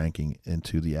as a ranking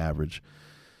into the average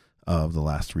of the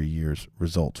last 3 years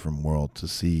results from world to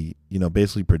see,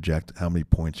 basically project how many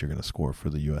points you're going to score for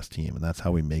the U.S. team. And that's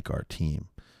how we make our team.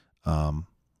 So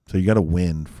you got to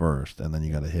win first, and then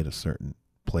you got to hit a certain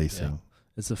placing. Yeah.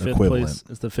 It's the fifth place.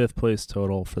 It's the fifth place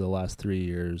total for the last 3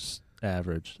 years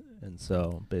average, and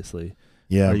so basically,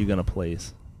 are you going to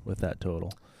place with that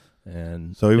total?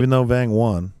 And so even though Vang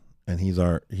won, and he's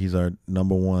our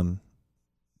number one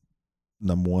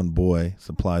boy,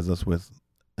 supplies us with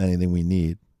anything we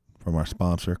need from our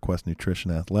sponsor, Quest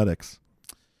Nutrition Athletics.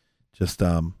 Just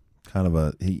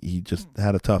he just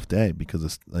had a tough day because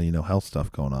of health stuff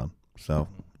going on. So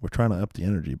we're trying to up the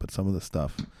energy, but some of the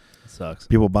stuff sucks.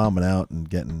 People bombing out and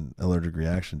getting allergic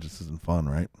reaction just isn't fun,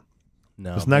 right?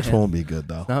 No. This next one will be good,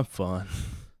 though. It's not fun.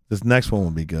 This next one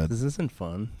will be good. This isn't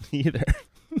fun either.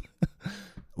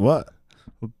 What?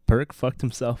 Perk fucked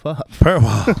himself up.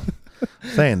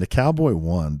 Saying the Cowboy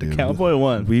won, dude. Cowboy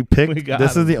won. We picked.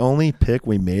 This is the only pick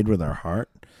we made with our heart.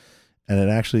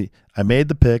 And I made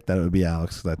the pick that it would be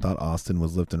Alex because I thought Austin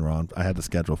was lifting wrong. I had the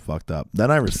schedule fucked up.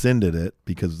 Then I rescinded it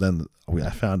because then I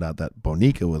found out that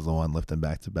Bonica was the one lifting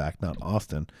back to back, not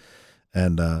Austin.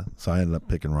 And so I ended up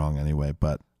picking wrong anyway.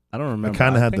 But I don't remember. I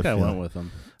kind of had the feeling. I went with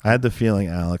him. I had the feeling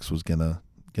Alex was gonna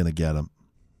get him.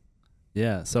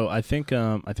 Yeah. So I think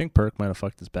Perk might have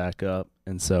fucked his back up,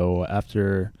 and so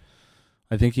after,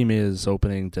 I think he made his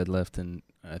opening deadlift, and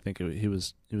I think he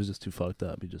was just too fucked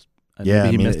up. He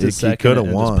missed his second. He could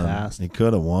have won. He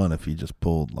could have won if he just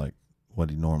pulled like what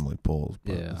he normally pulls,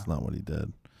 but that's not what he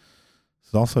did.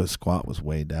 Also, his squat was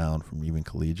way down from even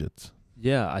collegiates.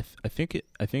 Yeah, I think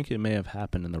it may have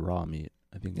happened in the raw meet.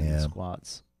 I think in the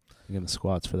squats. I think in the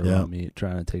squats for the raw meet,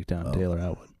 trying to take down Taylor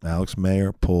Atwood. Alex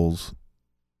Mayer pulls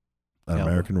an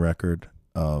American record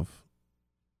of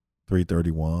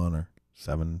 331 or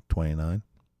 729.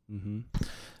 Mm-hmm.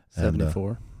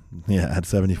 74. At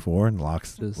 74 and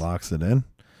locks it in.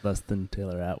 Less than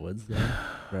Taylor Atwood's, though,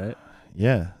 right?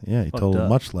 Yeah. He totaled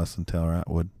much less than Taylor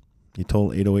Atwood. He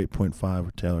totaled 808.5,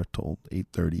 where Taylor totaled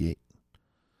 838.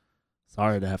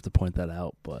 Sorry to have to point that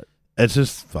out, but it's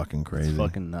just fucking crazy. It's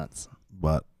fucking nuts.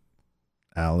 But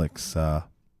Alex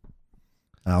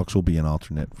will be an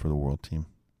alternate for the world team.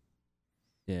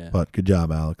 Yeah. But good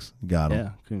job, Alex. You got him.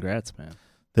 Yeah, congrats, man.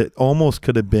 It almost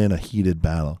could have been a heated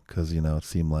battle because, it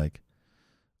seemed like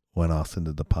when Austin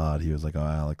did the pod, he was like, oh,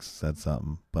 Alex said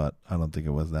something. But I don't think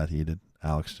it was that heated.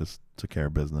 Alex just took care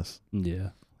of business. Yeah.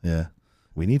 Yeah.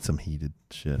 We need some heated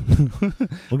shit.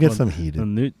 We'll get some heated.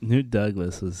 Newt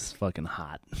Douglas was fucking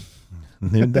hot.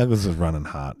 Newt Douglas was running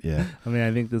hot, yeah. I mean,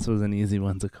 I think this was an easy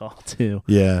one to call, too.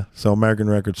 Yeah. So American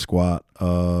record squat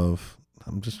of,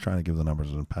 I'm just trying to give the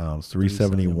numbers in pounds,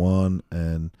 371,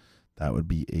 and that would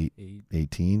be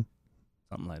 818.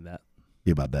 Something like that.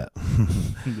 Be about that.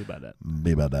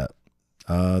 Be about that.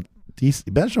 He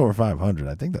benched over 500.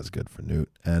 I think that's good for Newt.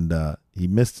 And he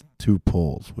missed 2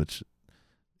 pulls, which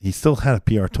he still had a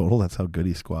PR total. That's how good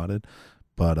he squatted.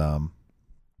 But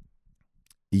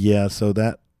so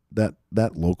that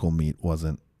local meet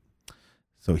wasn't.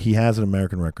 So he has an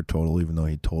American record total, even though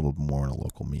he totaled more in a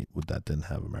local meet. That didn't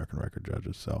have American record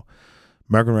judges. So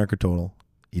American record total.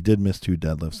 He did miss 2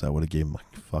 deadlifts. That would have gave him a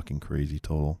fucking crazy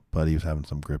total. But he was having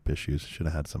some grip issues. Should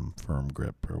have had some firm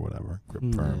grip or whatever.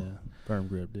 Grip firm. Yeah, firm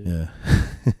grip, dude. Yeah.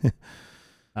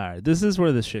 All right, this is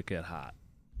where the shit get hot.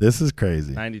 This is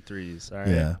crazy. 93s. All right.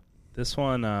 Yeah. This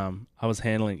one, I was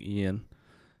handling Ian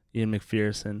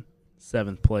McPherson,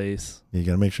 7th place. You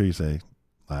got to make sure you say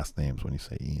last names when you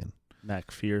say Ian.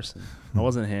 McPherson. I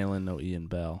wasn't handling no Ian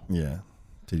Bell. Yeah.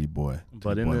 Titty boy.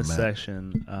 But in this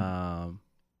section,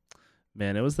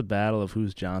 man, it was the battle of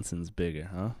whose Johnson's bigger,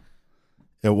 huh?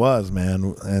 It was,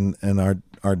 man. And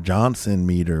our Johnson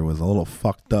meter was a little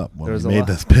fucked up when we made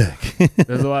this pick.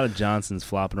 There's a lot of Johnsons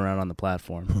flopping around on the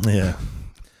platform. Yeah.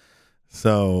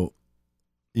 So,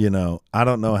 I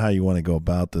don't know how you want to go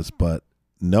about this, but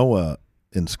Noah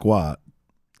in squat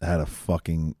had a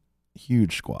fucking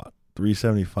huge squat,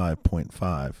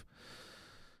 375.5.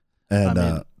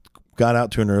 And got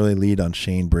out to an early lead on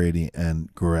Shane Brady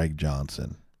and Greg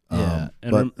Johnson. Yeah.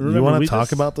 But you want to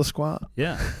talk about the squat?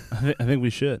 Yeah, I think we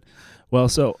should. Well,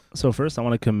 so first I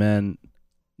want to commend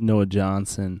Noah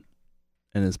Johnson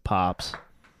and his pops.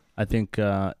 I think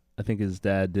his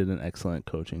dad did an excellent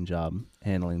coaching job,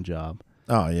 handling job.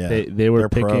 Oh yeah, they were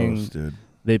picking. Pros, dude.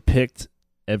 They picked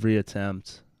every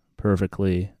attempt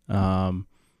perfectly. I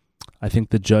think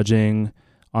the judging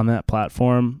on that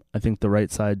platform, I think the right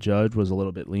side judge was a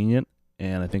little bit lenient,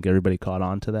 and I think everybody caught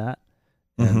on to that.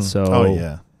 Mm-hmm. And so, oh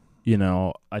yeah,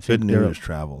 I think good news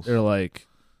travels. They're like,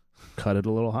 cut it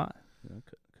a little high.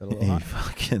 Cut a little high.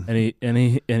 Fucking and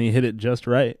he hit it just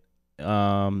right.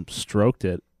 Stroked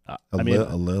it. a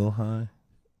little high.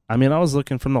 I mean, I was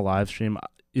looking from the live stream.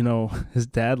 His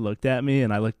dad looked at me,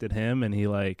 and I looked at him, and he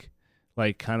like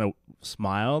kind of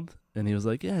smiled, and he was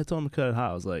like, "Yeah, I told him to cut it high."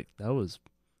 I was like, "That was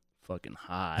fucking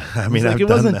high." I mean, it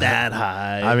wasn't that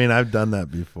high. I mean, I've done that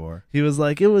before. He was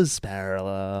like, "It was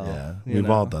parallel." Yeah, we've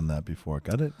all done that before.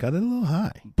 Got it a little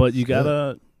high. But you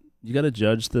gotta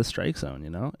judge the strike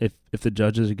zone. If the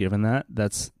judges are given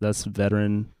that's a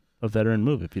veteran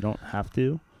move. If you don't have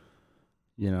to.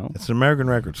 It's an American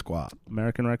record squat.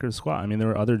 American record squat. I mean, there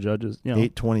were other judges.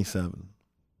 827.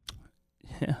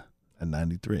 Yeah. And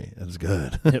 93. It's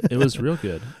good. It was real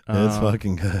good. It's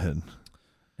fucking good.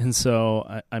 And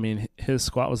so, I mean, his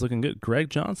squat was looking good.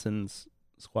 Greg Johnson's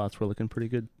squats were looking pretty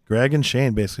good. Greg and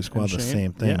Shane basically squatted the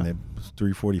same thing. Yeah. They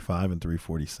 345 and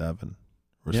 347,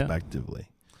 respectively.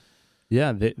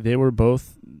 Yeah, they were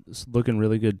both looking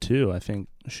really good too. I think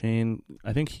Shane.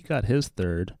 He got his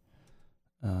third.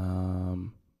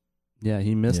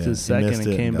 He missed his second and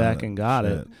came back and got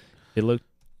it. It looked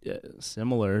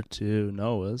similar to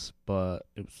Noah's, but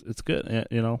it's good.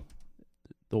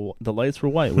 The lights were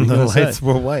white. What are you the gonna lights say?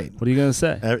 were white. What are you gonna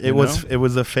say? It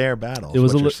was a fair battle. It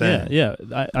was yeah.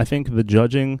 I think the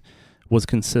judging was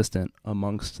consistent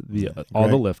amongst all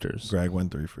the lifters. Greg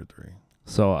went 3 for 3.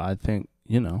 So I think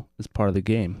it's part of the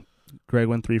game. Greg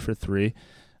went 3 for 3.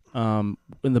 In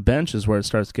the bench is where it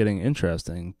starts getting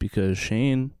interesting because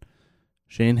Shane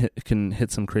can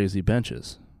hit some crazy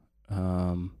benches.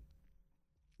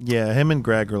 Yeah, him and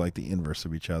Greg are like the inverse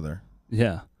of each other.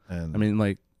 Yeah. And I mean,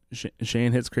 like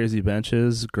Shane hits crazy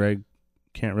benches. Greg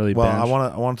can't really well,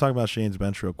 bench. I want to talk about Shane's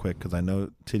bench real quick because I know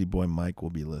Titty Boy Mike will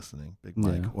be listening. Big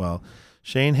Mike. Yeah. Well,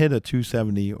 Shane hit a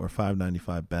 270 or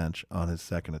 595 bench on his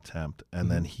second attempt,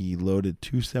 and then he loaded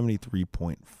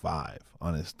 273.5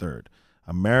 on his third.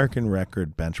 American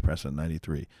record bench press at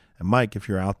 93. And Mike, if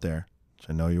you're out there, which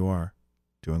I know you are,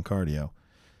 doing cardio,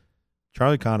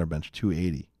 Charlie Connor benched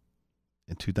 280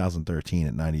 in 2013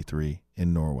 at 93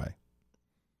 in Norway.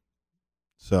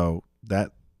 So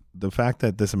that the fact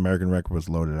that this American record was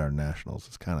loaded at our nationals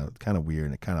is kind of weird,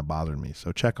 and it kind of bothered me.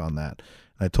 So check on that.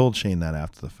 And I told Shane that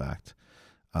after the fact,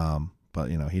 but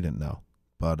he didn't know.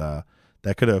 But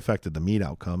that could have affected the meet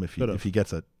outcome if he got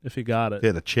it. He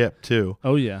had a chip too.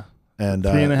 Oh yeah, and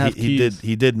 3.5 keys.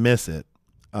 he did miss it.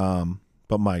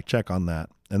 But Mike, check on that.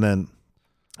 And then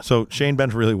so Shane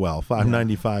benched really well.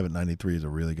 595 at 93 is a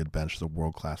really good bench. It's a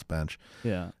world class bench.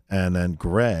 Yeah. And then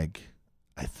Greg,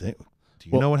 I think. Do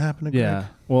you know what happened to Greg? Yeah.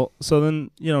 Well, so then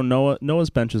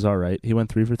Noah's bench is all right. He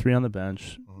went 3 for 3 on the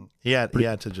bench. Mm-hmm. He had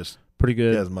to just pretty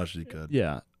good. get as much as he could.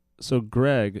 Yeah. So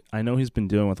Greg, I know he's been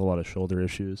dealing with a lot of shoulder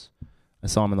issues. I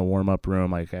saw him in the warm up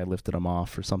room. Like I lifted him off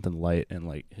for something light, and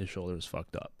like his shoulder was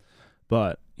fucked up.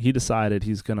 But he decided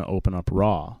he's gonna open up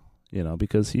raw,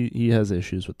 because he has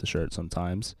issues with the shirt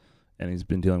sometimes, and he's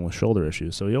been dealing with shoulder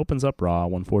issues. So he opens up raw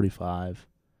 145.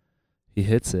 He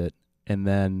hits it, and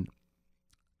then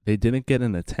they didn't get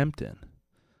an attempt in.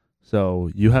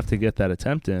 So you have to get that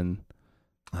attempt in.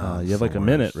 You have like a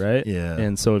minute, right? Yeah.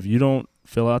 And so if you don't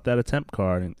fill out that attempt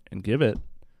card and give it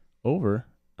over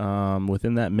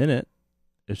within that minute,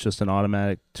 it's just an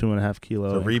automatic 2.5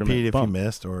 kilo. So repeat if bump. you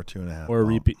missed, or 2.5. Or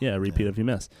repeat if you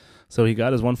missed. So he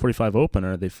got his 145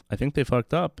 opener. I think they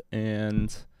fucked up,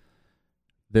 and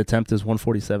the attempt is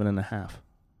 147.5.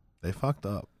 They fucked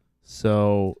up.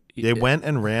 So they went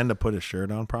and ran to put his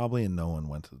shirt on probably, and no one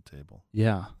went to the table.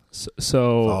 Yeah. So it's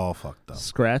all fucked up.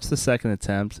 Scratch the second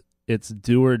attempt. It's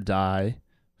do or die.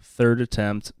 Third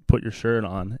attempt, put your shirt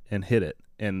on and hit it.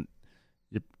 And,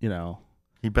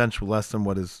 he benched less than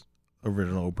what his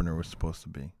original opener was supposed to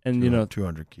be. And,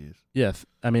 200 keys. Yeah.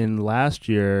 I mean, last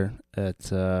year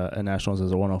at Nationals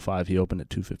as a 105, he opened at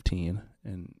 215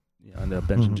 and ended up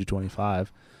benching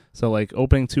 225. So, like,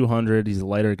 opening 200, he's a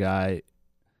lighter guy.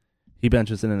 He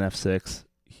benches in an F6.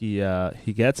 He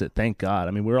gets it. Thank God.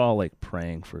 I mean, we're all like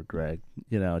praying for Greg,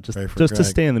 just to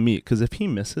stay in the meet. Because if he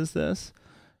misses this,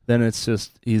 then it's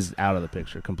just he's out of the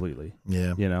picture completely.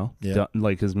 Yeah. Yeah.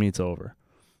 Like his meet's over.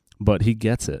 But he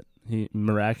gets it. He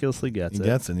miraculously gets it. He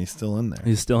gets it. And he's still in there.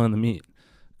 He's still in the meet,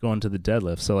 going to the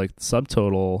deadlift. So like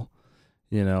subtotal,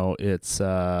 it's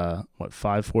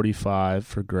 545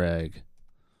 for Greg.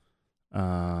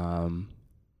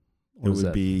 It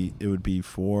would be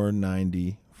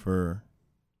 490 for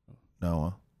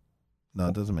Noah. No,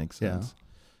 it doesn't make sense.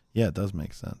 Yeah, it does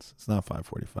make sense. It's not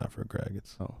 545 for Greg.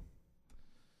 It's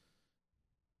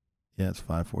it's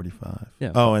 545.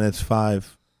 Yeah. Oh, and it's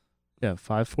 5. Yeah,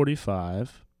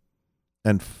 545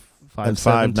 and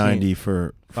 590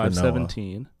 for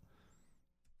 517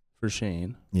 for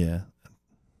Shane. Yeah.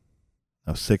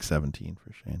 No, 617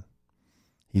 for Shane.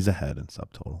 He's ahead in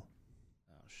subtotal.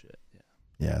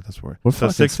 Yeah, that's where. We're so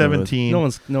 617. No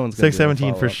one's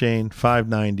 617 for Shane,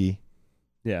 590.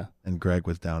 Yeah. And Greg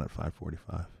was down at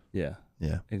 545. Yeah.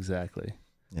 Yeah. Exactly.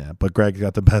 Yeah, but Greg's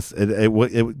got the best.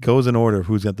 It goes in order of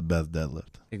who's got the best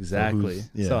deadlift. Exactly.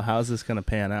 So how's this gonna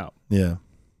pan out? Yeah.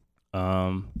 I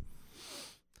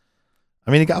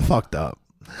mean, it got fucked up.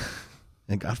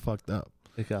 It got fucked up.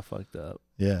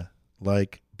 Yeah.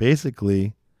 Like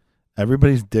basically,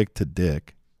 everybody's dick to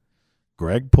dick.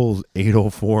 Greg pulls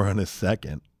 804 on his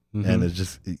second, and it's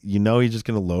just he's just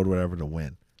gonna load whatever to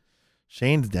win.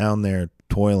 Shane's down there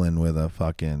toiling with a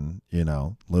fucking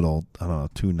little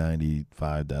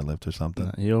 295 deadlift or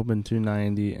something. He opened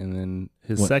 290, and then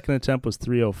his second attempt was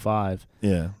 305.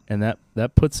 Yeah, and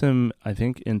that puts him, I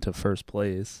think, into first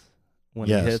place when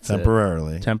he hits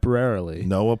temporarily. Temporarily,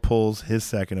 Noah pulls his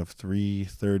second of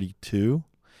 332,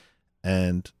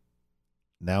 and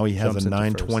now he has a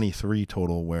 923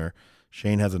 total where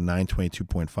Shane has a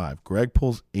 922.5. Greg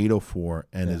pulls 804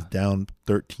 and is down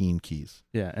 13 keys.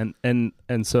 Yeah, and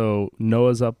so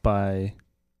Noah's up by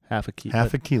half a kilo.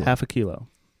 Half a kilo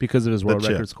because of his world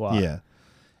record squat. Yeah.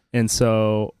 And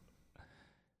so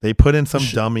they put in some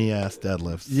dummy ass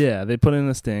deadlifts. Yeah, they put in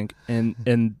a stink,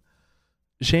 and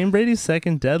Shane Brady's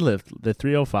second deadlift, the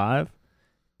 305,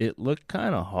 it looked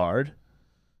kind of hard.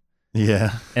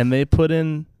 Yeah. And they put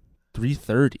in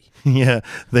 330. Yeah,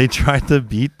 they tried to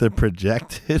beat the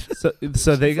projected.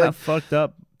 So they got fucked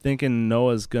up thinking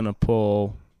Noah's gonna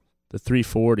pull the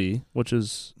 340, which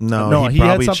is no, he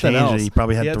probably had something changed else. it. He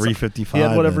probably had He had 355. He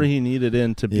had whatever and he needed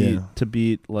in to beat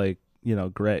Yeah. like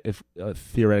Greg, if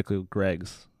theoretically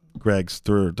Greg's. Greg's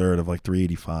third of like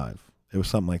 385. It was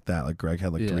something like that. Like Greg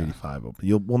had like Yeah. 385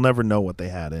 open. We'll never know what they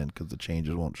had in because the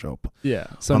changes won't show up. Yeah.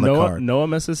 So On the card. Noah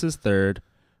misses his third.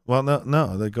 Well,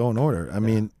 no, they go in order. I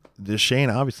mean, Shane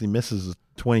obviously misses a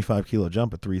 25 kilo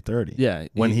jump at 330. Yeah.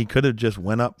 When he could have just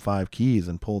went up 5 keys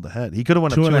and pulled ahead. He could have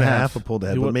went Two up and 2.5 a half. and pulled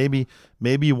ahead. He But would-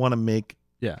 maybe you want to make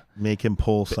yeah. him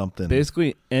pull something.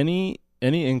 Basically, any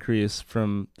increase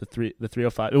from the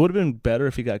 305, it would have been better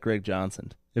if he got Greg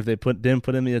Johnson. If they didn't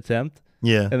put in the attempt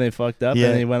Yeah. and they fucked up Yeah.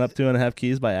 and he went up 2.5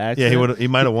 keys by Yeah, accident. he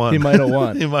might have won. He might have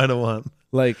won. He might have won.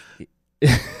 Like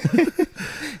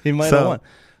he might have So, won.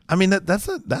 I mean that's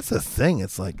a thing.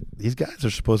 It's like these guys are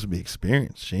supposed to be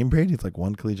experienced. Shane Brady's like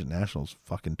won collegiate nationals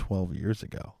fucking 12 years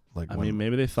ago. Like I mean,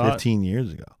 maybe they thought 15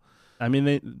 years ago. I mean,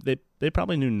 they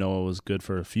probably knew Noah was good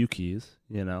for a few keys,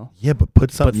 Yeah, but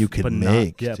put something you can not-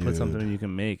 make. put dude. something you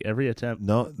can make. Every attempt,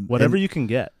 No, whatever and you can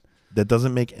get. that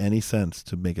doesn't make any sense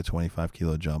to make a 25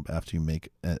 kilo jump after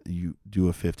you do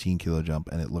a 15 kilo jump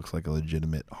and it looks like a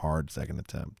legitimate hard second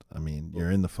attempt. I mean, you're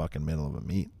in the fucking middle of a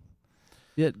meet.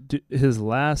 Yeah, his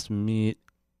last meet.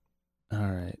 All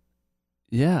right.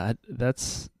 Yeah,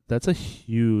 that's a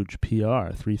huge PR.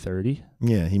 330.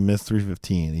 Yeah, he missed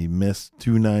 315. He missed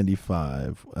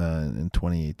 295 in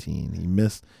 2018.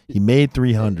 He made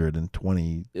 300 in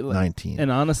 2019.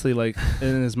 And honestly, like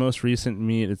in his most recent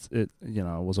meet, it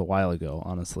was a while ago,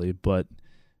 honestly. But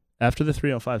after the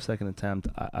 305 second attempt,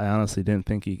 I honestly didn't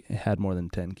think he had more than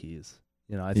 10 keys.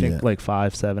 I think Yeah. like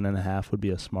 5, 7.5 would be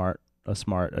a smart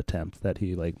attempt that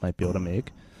he like might be able to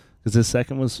make, because his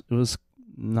second was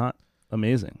not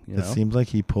amazing. It seems like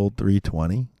he pulled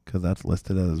 320 because that's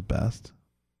listed as his best.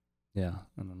 Yeah,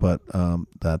 I don't know. But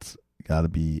that's got to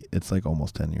be, it's like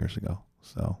almost 10 years ago.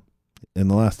 So in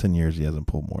the last 10 years, he hasn't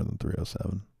pulled more than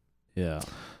 307. yeah.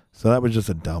 So that was just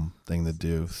a dumb thing to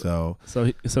do. So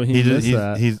he missed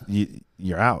that.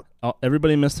 You're out.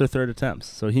 Everybody missed their third attempts.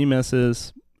 So he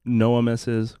misses. Noah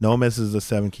misses. Noah misses a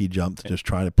 7-key jump to just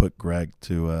try to put Greg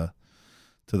to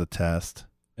the test.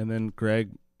 And then Greg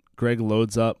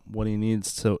loads up what he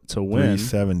needs to win.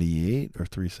 378 or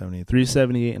 378.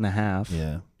 378.5.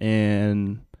 Yeah.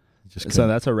 And Just so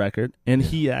that's a record. And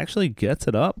he actually gets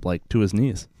it up like to his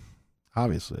knees.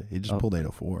 obviously he just pulled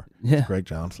 804. Yeah. Greg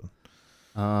Johnson.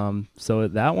 So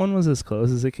that one was as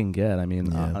close as it can get. I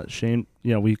mean, Shane,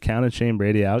 we counted Shane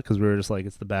Brady out because we were just like,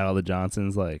 it's the battle of the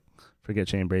Johnsons. Like, forget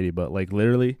Shane Brady, but like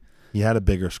literally, He had a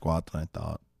bigger squat than I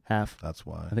thought. half. That's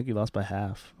why I think he lost by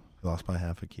half. he lost by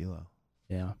half a kilo.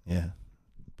 Yeah. Yeah,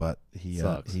 but he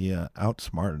Sucks.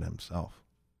 outsmarted himself.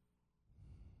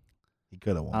 He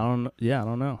could have won. I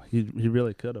don't know. He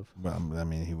really could have. But, I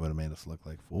mean, he would have made us look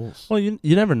like fools. Well, you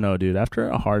never know, dude. After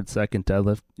a hard second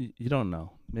deadlift, you don't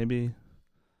know. Maybe.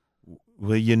 Well,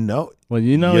 Well, you're not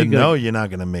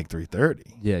going to make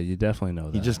 330. Yeah, you definitely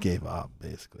know that. He just gave up,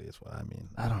 basically, is what I mean.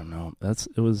 I don't know.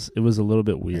 It was a little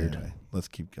bit weird. Anyway, let's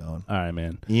keep going. All right,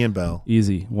 man. Ian Bell.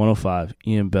 Easy 105.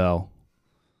 Ian Bell,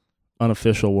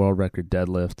 unofficial world record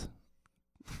deadlift.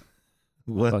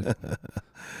 What?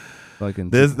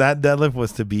 That That deadlift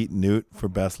was to beat Newt for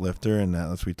best lifter, and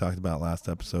as we talked about last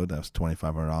episode, that was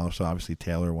 $2,500. So obviously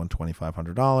Taylor won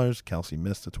 $2,500. Kelsey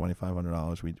missed the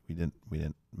 $2,500. We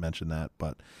didn't mention that,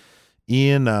 but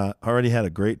Ian already had a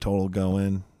great total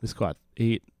going. he squat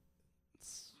 8.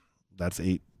 That's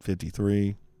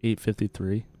 853.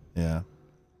 853. Yeah,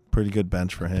 pretty good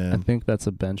bench for I him. think that's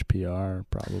a bench PR,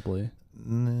 probably.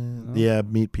 Yeah,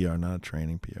 meet PR, not a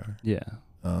training PR. Yeah.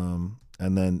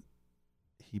 And then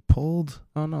he pulled.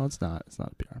 Oh no, it's not. It's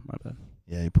not a PR. My bad.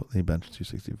 Yeah, he benched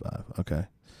 265. Okay.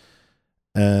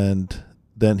 And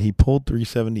then he pulled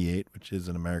 378, which is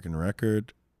an American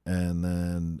record. And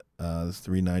then this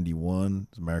 391,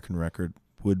 American record,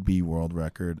 would be world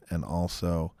record, and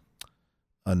also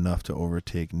enough to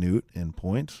overtake Newt in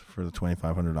points for the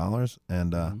 $2,500.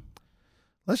 And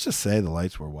let's just say the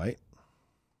lights were white.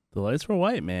 The lights were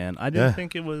white, man. I didn't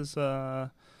think it was.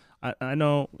 I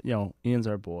know, Ian's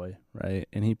our boy, right?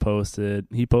 And he posted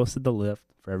the lift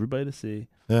for everybody to see.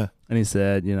 Yeah. And he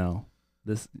said,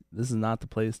 this is not the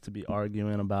place to be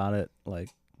arguing about it. Like,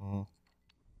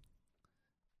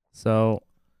 so,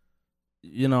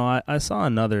 I saw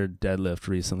another deadlift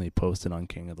recently posted on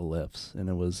King of the Lifts, and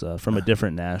it was from a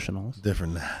different nationals.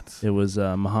 Different nats. It was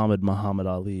Muhammad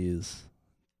Ali's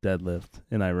deadlift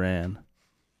in Iran.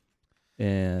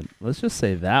 And let's just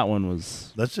say that one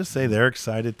was... Let's just say they're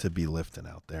excited to be lifting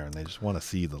out there, and they just want to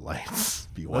see the lights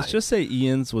be white. Let's just say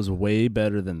Ian's was way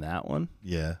better than that one.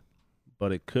 Yeah.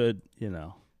 But it could,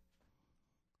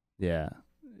 Yeah.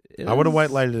 I would have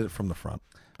white lighted it from the front.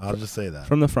 I'll just say that.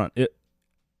 From the front. It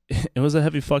was a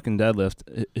heavy fucking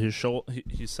deadlift. His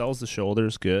he sells the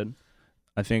shoulders good.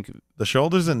 I think the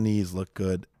shoulders and knees look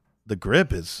good. The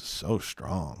grip is so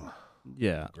strong.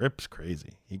 Yeah. Grip's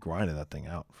crazy. He grinded that thing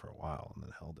out for a while and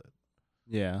then held it.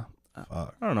 Yeah.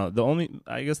 Fuck. I don't know.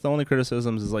 I guess the only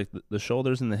criticisms is like the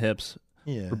shoulders and the hips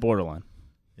are borderline.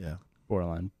 Yeah.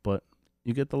 Borderline. But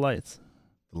you get the lights.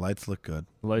 The lights look good.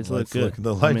 The lights look good.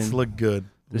 The lights look good.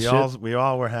 The We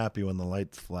all were happy when the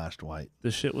lights flashed white.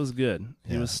 The shit was good.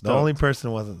 He was stoked. The only person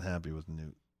who wasn't happy was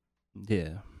Newt.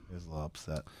 Yeah. He was a little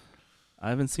upset. I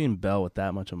haven't seen Bell with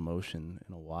that much emotion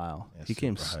in a while. Yeah, he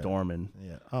came storming.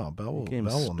 Yeah. Oh, Bell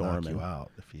will knock you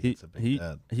out if he hits a big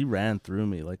head. He ran through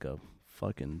me like a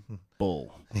fucking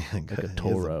bull. Like a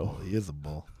Toro. He is a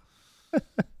bull.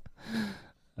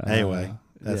 Anyway,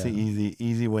 that's an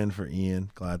easy win for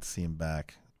Ian. Glad to see him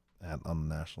back on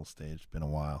the national stage. Been a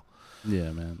while.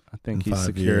 Yeah, man. I think he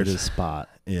secured his spot.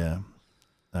 Yeah.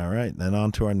 All right. Then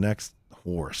on to our next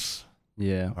horse.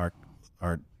 Yeah.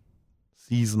 Our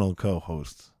seasonal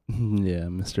co-host. Yeah,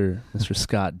 Mr.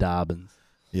 Scott Dobbins.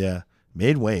 Yeah.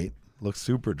 Made weight. Looks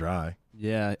super dry.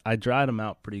 Yeah, I dried him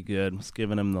out pretty good. Was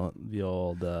giving him the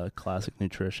old classic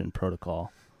nutrition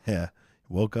protocol. Yeah.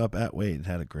 Woke up at weight.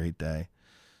 Had a great day.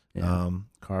 Yeah.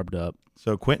 Carved up.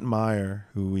 So Quentin Meyer,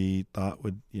 who we thought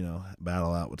would,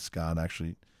 battle out with Scott,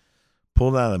 actually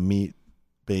pulled out a meet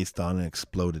based on an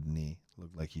exploded knee.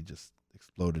 Looked like he just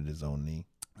exploded his own knee.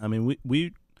 I mean,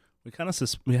 we kind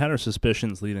of we had our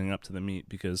suspicions leading up to the meet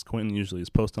because Quentin usually is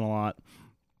posting a lot,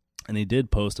 and he did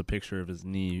post a picture of his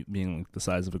knee being like the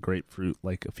size of a grapefruit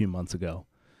like a few months ago,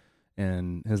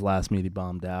 and his last meet he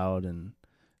bombed out, and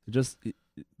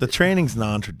the training's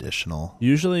non-traditional.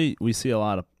 Usually we see a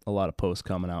lot of posts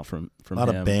coming out from a lot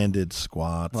him. Of banded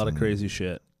squats, a lot of crazy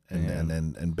shit,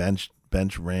 and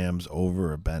bench rams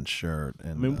over a bench shirt.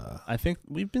 And I mean, I think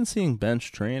we've been seeing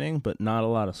bench training, but not a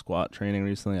lot of squat training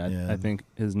recently. I think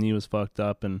his knee was fucked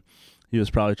up, and he was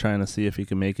probably trying to see if he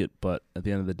could make it. But at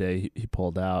the end of the day, he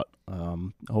pulled out.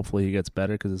 Hopefully, he gets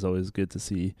better because it's always good to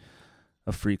see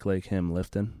a freak like him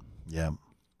lifting. Yeah,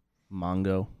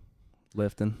 Mongo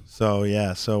lifting.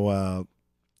 So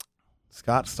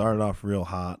Scott started off real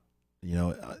hot.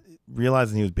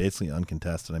 Realizing he was basically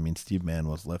uncontested. I mean, Steve Mann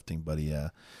was lifting, but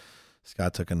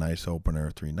Scott took a nice opener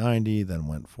of 390, then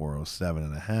went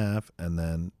 407.5, and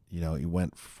then he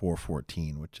went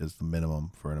 414, which is the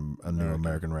minimum for a new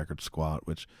American record squat,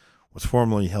 which was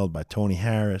formerly held by Tony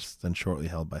Harris, then shortly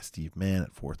held by Steve Mann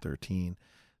at 413,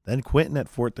 then Quentin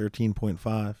at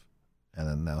 413.5, and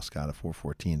then now Scott at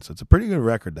 414. So it's a pretty good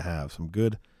record to have. Some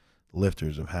good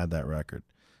lifters have had that record.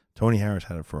 Tony Harris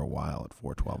had it for a while at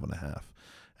 412.5,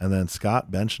 and then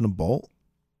Scott benching a bolt.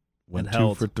 Went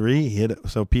 2 for 3, hit it.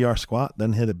 So PR squat,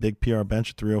 then hit a big PR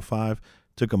bench at 305.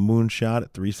 Took a moon shot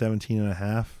at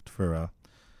 317.5 for a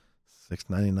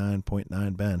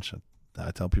 699.9 bench.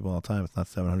 I tell people all the time it's not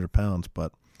 700 pounds,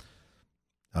 but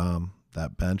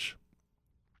that bench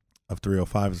of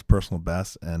 305 is personal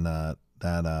best, and that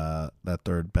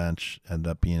third bench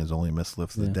ended up being his only missed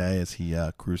lift of the day as he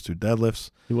cruised through deadlifts.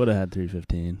 He would have had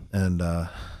 315, and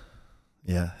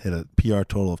hit a PR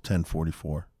total of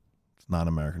 1044. Not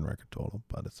American record total,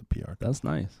 but it's a PR total. That's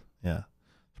nice. Yeah.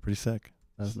 It's pretty sick.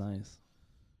 That's nice.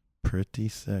 Pretty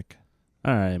sick.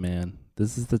 All right, man.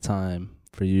 This is the time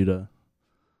for you to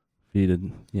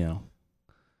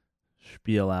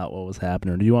spiel out what was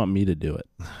happening, or do you want me to do it?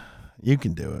 You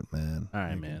can do it, man. All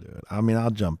right, man. Do it. I mean,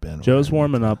 I'll jump in. Joe's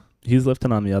warming up. He's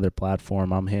lifting on the other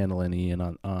platform. I'm handling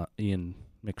Ian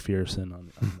McPherson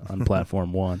on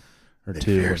platform 1 or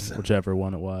 2, whichever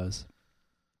one it was.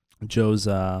 Joe's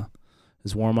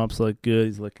his warm-ups look good.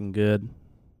 He's looking good.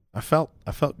 I felt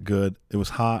good. It was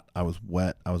hot. I was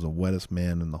wet. I was the wettest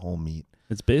man in the whole meet.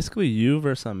 It's basically you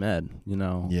versus Ahmed,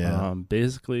 Yeah.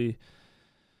 Basically,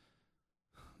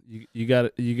 you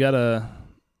gotta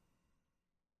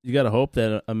hope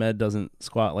that Ahmed doesn't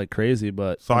squat like crazy.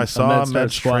 But so I saw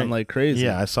Ahmed squatting like crazy.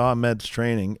 Yeah, I saw Ahmed's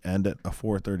training end at a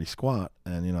 430 squat,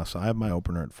 and so I have my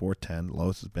opener at 410.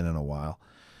 Lowest has been in a while.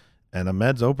 And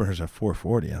Ahmed's opener's at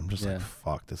 440. I'm just like,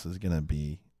 fuck, this is gonna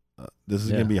be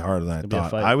harder than I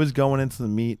thought. I was going into the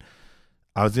meet,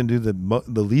 I was gonna do the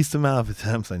least amount of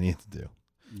attempts I need to do.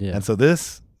 Yeah. And so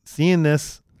seeing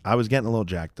this, I was getting a little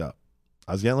jacked up.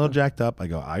 I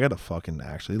go, I gotta fucking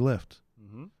actually lift.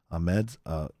 Mm-hmm. Ahmed's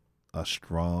a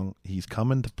strong. He's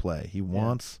coming to play. He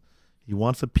wants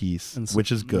a piece,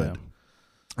 which is good. Yeah.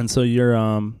 And so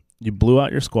you blew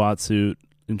out your squat suit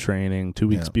in training 2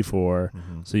 weeks before,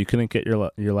 so you couldn't get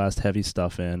your last heavy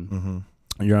stuff in.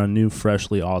 you're on new,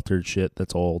 freshly altered shit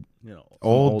that's old. You know,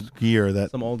 Old gear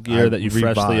that some old gear that you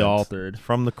freshly revived altered.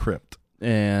 from the crypt.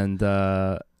 And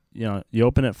you know, you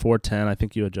open at 410. I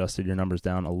think you adjusted your numbers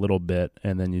down a little bit,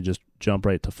 and then you just jump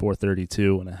right to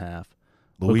 432.5.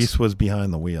 Luis was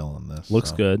behind the wheel on this.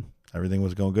 Looks good. Everything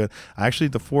was going good. Actually,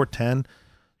 the 410,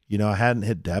 you know, I hadn't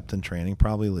hit depth in training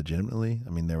probably legitimately. I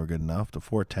mean, they were good enough. The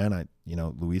 410,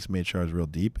 Luis made sure I was real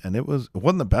deep, and it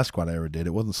wasn't the best squat I ever did.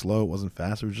 It wasn't slow. It wasn't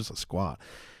fast. It was just a squat.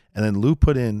 And then Lou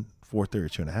put in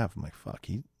 432.5. I'm like, fuck,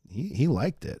 he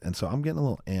liked it. And so I'm getting a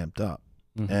little amped up.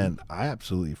 Mm-hmm. And I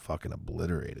absolutely fucking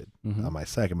obliterated Mm-hmm. my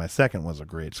second. My second was a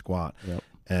great squat. Yep.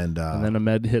 And then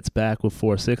Ahmed hits back with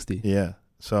 460. Yeah.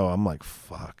 So I'm like,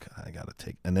 fuck, I got to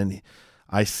take. And then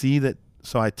I see that.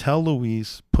 So I tell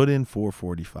Luis, put in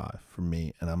 445 for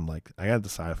me. And I'm like, I got to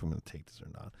decide if I'm going to take this or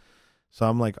not. So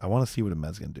I'm like, I want to see what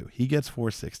Ahmed's going to do. He gets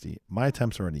 460. My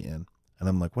attempt's already in. And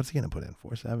I'm like, what's he going to put in?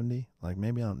 470? Like,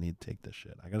 maybe I don't need to take this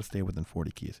shit. I got to stay within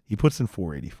 40 keys. He puts in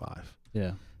 485.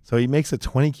 Yeah. So he makes a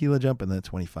 20 kilo jump and then a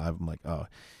 25. I'm like, oh,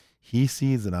 he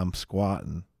sees that I'm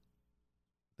squatting,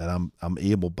 that I'm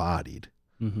able bodied.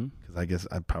 Because I guess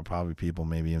probably people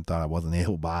maybe even thought I wasn't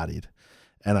able bodied.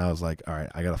 And I was like, all right,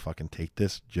 I got to fucking take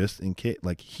this just in case.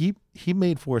 Like he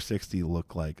made 460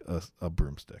 look like a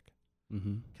broomstick.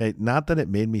 Okay. Not that it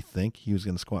made me think he was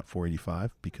going to squat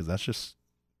 485 because that's just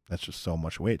so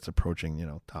much weight. It's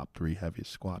approaching, top 3 heaviest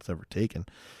squats ever taken.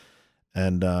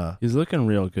 And he's looking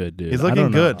real good, dude. He's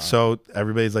looking good. So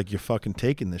everybody's like, you're fucking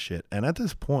taking this shit. And at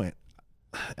this point,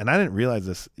 and I didn't realize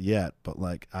this yet, but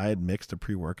like I had mixed a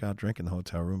pre-workout drink in the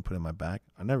hotel room, put it in my bag.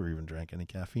 I never even drank any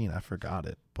caffeine. I forgot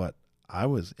it. But I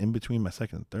was in between my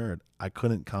second and third. I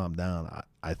couldn't calm down.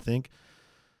 I think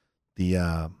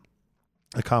the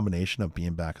combination of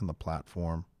being back on the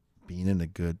platform, being in a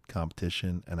good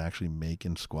competition, and actually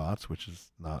making squats, which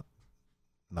is not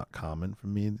common for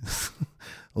me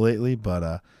lately,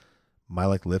 but my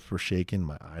like lips were shaking,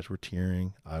 my eyes were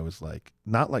tearing. I was like,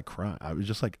 not like crying. I was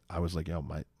just like, yo,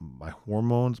 my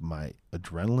hormones, my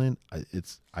adrenaline,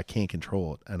 I can't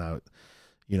control it. And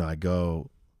I go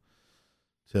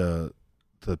to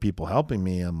the people helping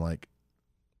me. I'm like,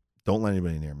 don't let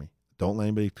anybody near me. Don't let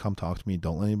anybody come talk to me.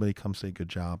 Don't let anybody come say good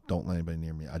job. Don't let anybody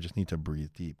near me. I just need to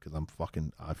breathe deep because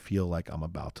I feel like I'm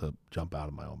about to jump out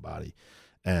of my own body.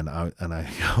 And I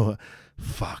go,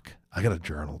 fuck, I got to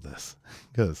journal this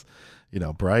because,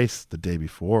 Bryce the day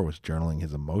before was journaling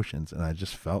his emotions and I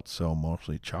just felt so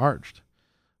emotionally charged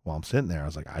while I'm sitting there. I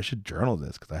was like, I should journal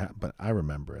this but I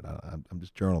remember it. I'm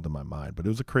just journaled in my mind, but it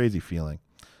was a crazy feeling.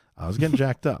 I was getting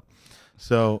jacked up.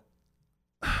 So,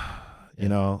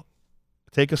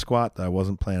 take a squat that I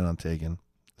wasn't planning on taking.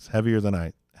 It's heavier than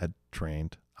I had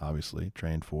trained, obviously,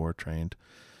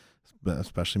 but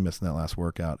especially missing that last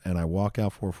workout. And I walk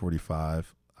out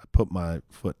 445. I put my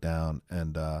foot down,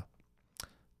 and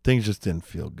things just didn't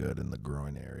feel good in the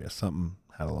groin area. Something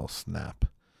had a little snap.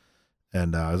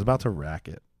 And I was about to rack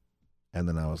it. And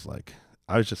then I was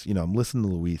just, I'm listening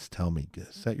to Luis tell me,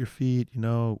 set your feet,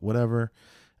 whatever.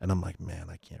 And I'm like, man,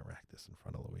 I can't rack this in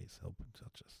front of Luis. He'll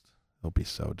be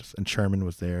so just. And Sherman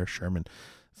was there. Sherman,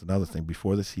 it's another thing.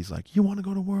 Before this, he's like, you want to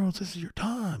go to Worlds? This is your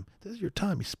time.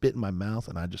 He spit in my mouth,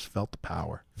 and I just felt the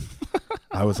power.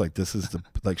 I was like,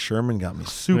 Sherman got me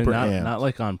super amped. Not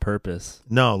like on purpose.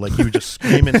 No, like he was just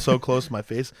screaming so close to my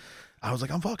face. I was like,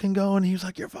 I'm fucking going. He was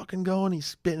like, you're fucking going. He's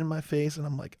spitting in my face. And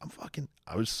I'm like,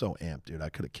 I was so amped, dude. I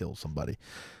could have killed somebody.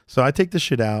 So I take this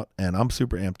shit out, and I'm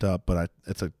super amped up, but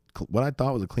it's what I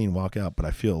thought was a clean walkout, but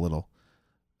I feel a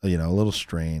little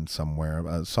strain somewhere,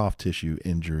 a soft tissue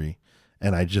injury.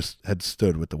 And I just had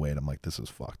stood with the weight. I'm like, this is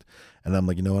fucked. And I'm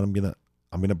like, you know what? I'm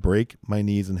going to break my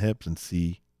knees and hips and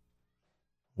see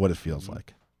what it feels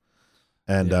like.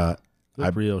 And I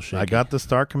got the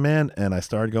start command and I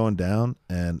started going down,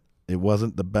 and it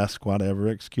wasn't the best squat I ever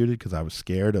executed because I was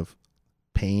scared of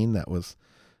pain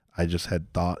I just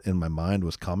had thought in my mind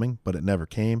was coming, but it never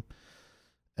came.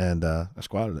 And I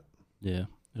squatted it. Yeah.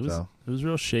 It was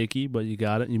real shaky, but you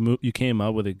got it. You came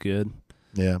up with it good.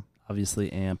 Yeah. Obviously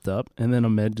amped up. And then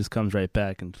Ahmed just comes right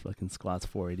back and fucking squats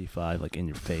 485 like in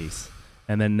your face.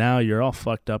 And then now you're all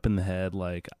fucked up in the head,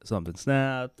 like something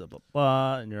snapped, blah, blah,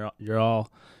 blah, and you're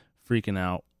all freaking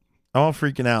out. I'm all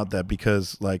freaking out that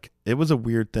because like it was a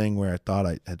weird thing where I thought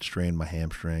I had strained my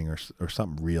hamstring or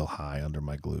something real high under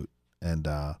my glute. And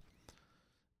I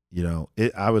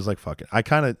was like, fuck it. I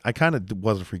kind of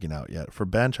wasn't freaking out yet. For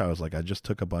bench, I was like, I just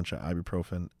took a bunch of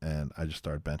ibuprofen and I just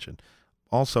started benching.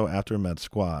 Also, after a med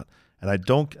squat, and I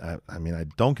don't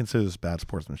consider this bad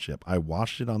sportsmanship. I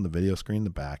watched it on the video screen in the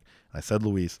back, and I said,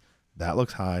 Luis, that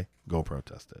looks high. Go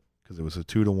protest it because it was a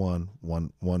 2-to-1,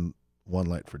 one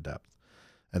light for depth.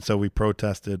 And so we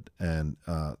protested, and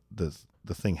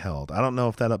the thing held. I don't know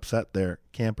if that upset their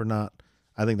camp or not.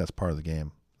 I think that's part of the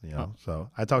game, you know. So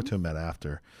I talked to Ahmed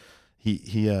after.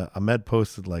 Ahmed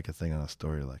posted like a thing on a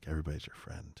story like, everybody's your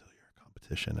friend until you're a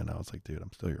competition. And I was like, dude,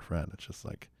 I'm still your friend. It's just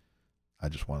like, I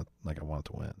wanted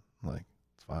to win. Like,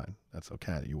 it's fine. That's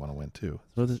okay. You want to win too.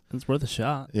 It's worth a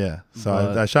shot. Yeah. So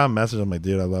I shot a message. I'm like,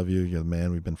 dude, I love you. You're the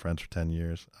man. We've been friends for 10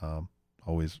 years.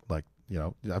 Always like, you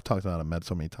know, I've talked about Ahmed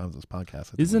so many times in this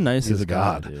podcast. He's the nicest he's a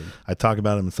god. guy, dude. I talk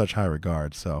about him in such high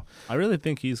regard. So I really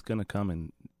think he's going to come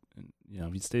and, you know,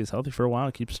 if he stays healthy for a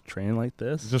while, keeps training like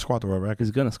this. Just squat the world record.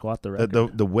 He's going to squat the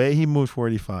record. The way he moves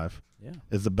 485 yeah.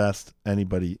 is the best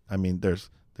anybody. I mean,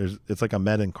 it's like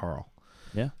Ahmed and Carl.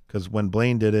 Yeah. Because when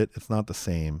Blaine did it, it's not the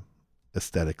same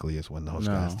aesthetically as when those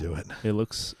guys do it. It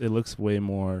looks way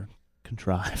more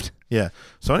contrived. Yeah.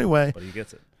 So anyway, but he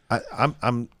gets it.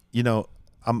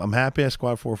 I'm happy I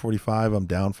squat 445. I'm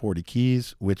down 40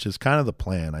 keys, which is kind of the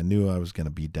plan. I knew I was going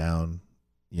to be down.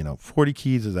 40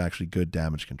 keys is actually good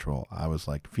damage control. I was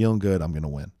like feeling good. I'm going to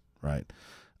win. Right.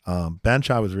 Bench,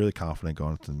 I was really confident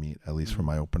going into the meet, at least for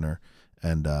my opener.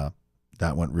 And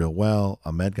that went real well.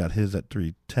 Ahmed got his at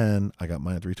 310. I got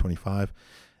mine at 325.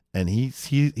 And he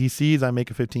sees I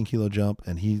make a 15-kilo jump,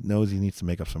 and he knows he needs to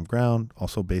make up some ground.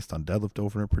 Also, based on deadlift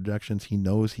opener projections, he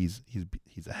knows he's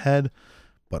ahead,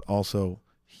 but also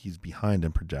he's behind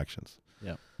in projections.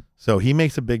 Yeah. So he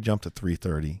makes a big jump to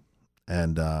 330,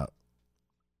 and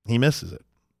he misses it.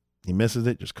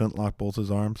 Just couldn't lock both his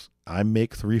arms. I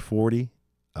make 340.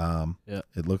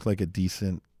 It looked like a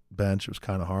decent bench. It was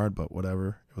kind of hard, but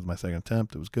whatever. It was my second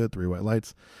attempt. It was good. 3 white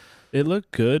lights. It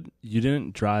looked good. You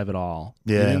didn't drive at all.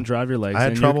 Yeah. You didn't drive your legs. I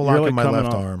had trouble locking my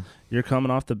left arm. You're coming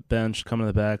off the bench, coming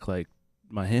to the back, like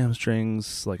my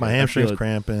hamstrings. Like my hamstrings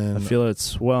cramping. I feel it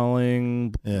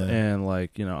swelling. Yeah. And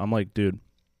like, I'm like, dude,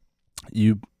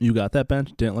 you got that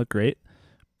bench. Didn't look great,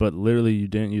 but literally you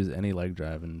didn't use any leg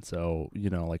drive. And so,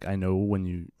 like I know when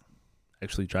you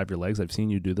actually drive your legs, I've seen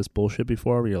you do this bullshit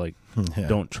before where you're like,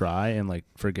 don't try and like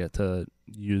forget to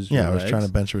use your legs. I was trying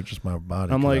to bench with just my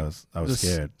body. I'm like, I was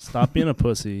scared. Stop being a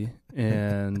pussy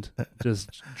and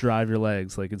just drive your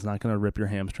legs. Like it's not going to rip your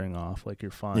hamstring off. Like you're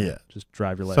fine. Yeah. Just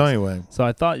drive your legs. So anyway. So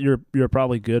I thought you're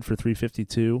probably good for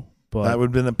 352. But that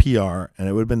would have been a PR, and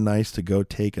it would have been nice to go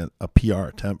take a PR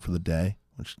attempt for the day,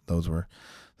 which that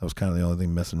was kind of the only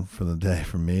thing missing for the day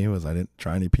for me was I didn't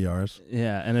try any PRs.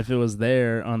 Yeah, and if it was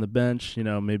there on the bench,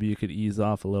 maybe you could ease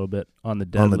off a little bit on the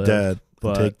deadlift. On the dead,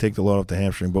 but take the load off the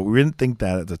hamstring. But we didn't think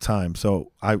that at the time.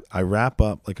 So I wrap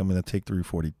up like I'm going to take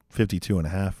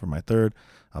 52.5 for my third.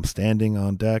 I'm standing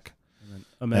on deck,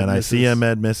 and I see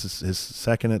Ahmed misses his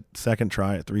second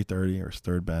try at 330 or his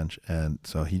third bench, and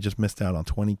so he just missed out on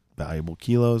 20 valuable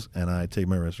kilos. And I take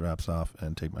my wrist wraps off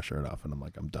and take my shirt off, and I'm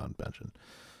like, I'm done benching.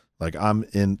 Like, I'm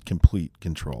in complete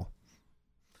control.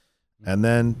 And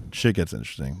then shit gets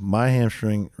interesting. My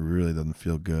hamstring really doesn't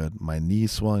feel good. My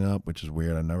knee's swelling up, which is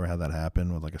weird. I never had that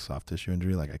happen with, like, a soft tissue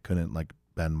injury. Like, I couldn't, like,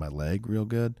 bend my leg real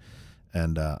good.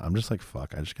 And I'm just like,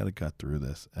 fuck, I just got to gut through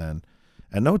this. And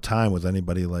at no time was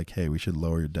anybody like, hey, we should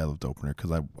lower your deadlift opener.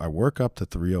 Because I work up to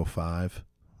 305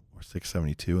 or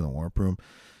 672 in the warm-up room.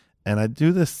 And I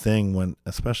do this thing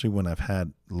especially when I've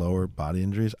had lower body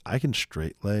injuries, I can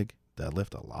straight leg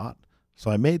deadlift a lot. So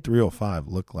I made 305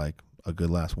 look like a good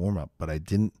last warm up, but I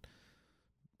didn't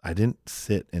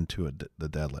sit into the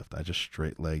deadlift. I just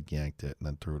straight leg yanked it and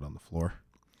then threw it on the floor.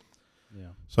 Yeah.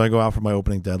 So I go out for my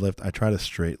opening deadlift. I try to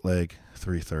straight leg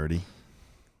 330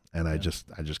 and I just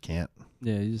can't.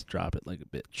 Yeah, you just drop it like a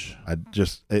bitch. I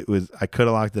could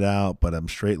have locked it out, but I'm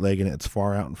straight legging it. It's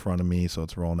far out in front of me, so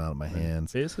it's rolling out of my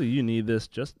hands. Basically, you need this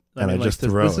just throw it.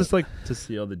 This is like to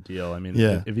seal the deal. I mean,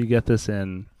 if you get this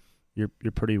in, you're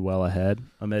pretty well ahead.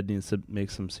 Ahmed needs to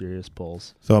make some serious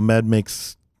pulls. So Ahmed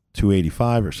makes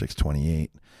 285 or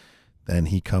 628. Then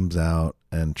he comes out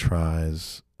and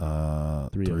tries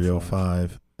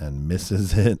 305 and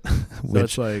misses it,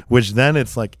 which then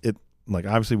it's like it. Like,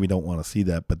 obviously we don't want to see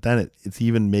that, but then it's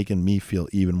even making me feel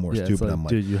even more stupid. Like, I'm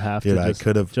like, dude, you have to. I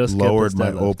could have lowered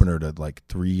my opener to like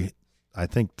 3. I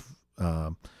think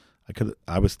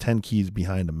I was 10 keys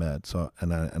behind Ahmed, so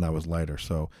and I was lighter.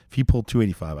 So if he pulled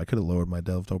 285, I could have lowered my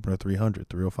deadlift opener 300,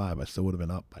 305. I still would have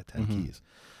been up by 10 keys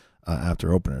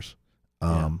after openers.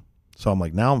 So I'm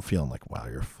like, now I'm feeling like, wow,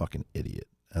 you're a fucking idiot.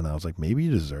 And I was like, maybe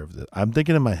you deserve it. I'm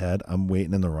thinking in my head, I'm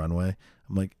waiting in the runway.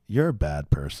 I'm like, you're a bad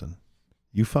person.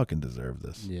 You fucking deserve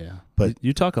this. Yeah. But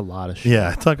you talk a lot of shit. Yeah,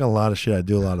 I talk a lot of shit. I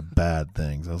do a lot of bad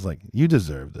things. I was like, you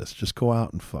deserve this. Just go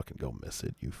out and fucking go miss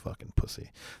it, you fucking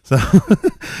pussy. So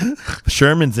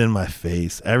Sherman's in my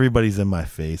face. Everybody's in my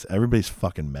face. Everybody's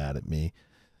fucking mad at me.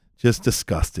 just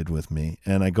disgusted with me.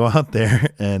 And I go out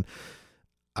there and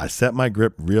I set my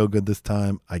grip real good this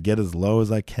time. I get as low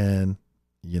as I can,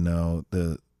 even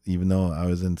though I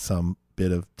was in some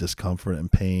bit of discomfort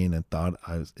and pain and thought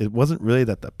it wasn't really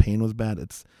that the pain was bad.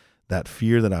 It's that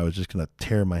fear that I was just going to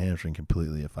tear my hamstring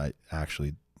completely if I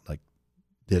actually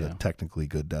did a technically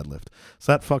good deadlift.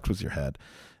 So that fucked with your head.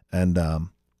 And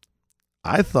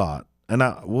I thought, and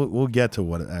we'll get to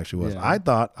what it actually was. Yeah. I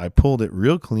thought I pulled it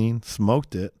real clean,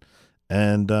 smoked it,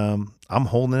 and I'm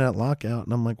holding it at lockout,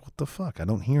 and I'm like, what the fuck? I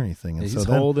don't hear anything. And he's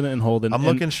holding it and holding it. I'm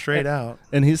looking straight out.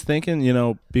 And he's thinking,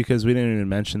 because we didn't even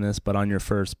mention this, but on your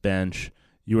first bench,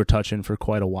 you were touching for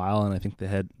quite a while, and I think the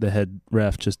head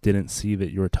ref just didn't see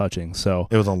that you were touching. So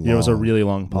it was a really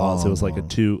long pause. It was like a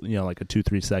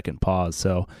 2-3 second pause.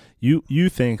 So you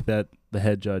think that the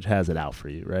head judge has it out for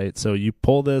you, right? So you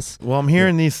pull this. Well, I'm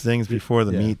hearing these things before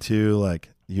the meet too, like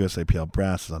USAPL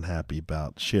brass is unhappy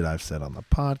about shit I've said on the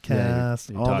podcast.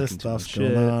 You're all this stuff's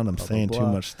going on. I'm saying too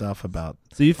much stuff about.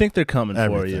 So you think they're coming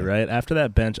for you, right? After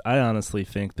that bench, I honestly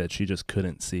think that she just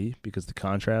couldn't see because the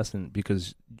contrast, and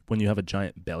because when you have a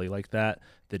giant belly like that,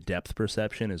 the depth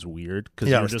perception is weird.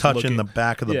 Yeah, I was just touching the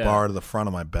back of the bar to the front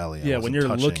of my belly. Yeah, when you're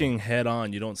looking head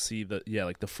on, you don't see the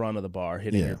front of the bar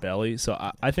hitting your belly. So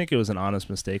I think it was an honest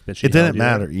mistake that she. It didn't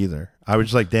matter either. I was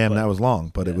just like, damn, that was long,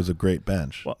 but it was a great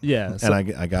bench. Well, yeah, and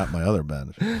I got my other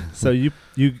bench. So you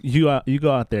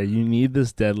go out there. You need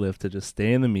this deadlift to just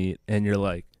stay in the meet, and you're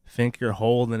like, think you're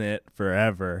holding it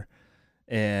forever,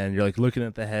 and you're like looking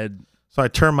at the head. So I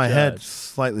turn my head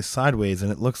slightly sideways, and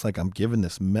it looks like I'm giving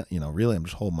this, really I'm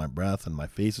just holding my breath, and my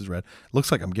face is red. It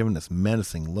looks like I'm giving this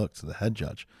menacing look to the head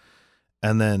judge.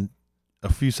 And then a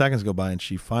few seconds go by, and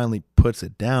she finally puts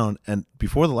it down. And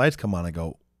before the lights come on, I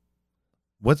go,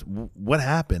 what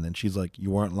happened? And she's like,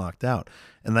 you weren't locked out.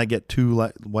 And I get two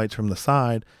lights from the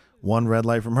side, one red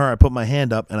light from her. I put my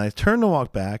hand up, and I turn to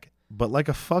walk back, but like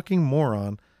a fucking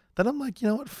moron, then I'm like, you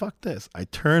know what? Fuck this. I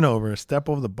turn over, step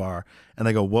over the bar, and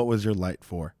I go, what was your light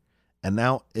for? And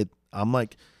now I'm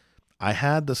like, I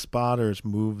had the spotters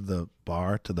move the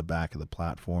bar to the back of the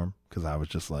platform because I was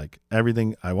just like, I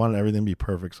wanted everything to be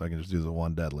perfect so I can just do the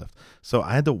one deadlift. So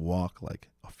I had to walk like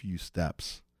a few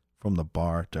steps from the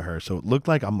bar to her, so it looked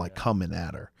like I'm like coming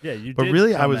at her. Yeah, you but did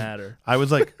really come at her. I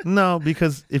was like, no,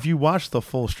 because if you watch the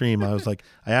full stream, I was like,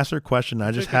 I asked her a question, I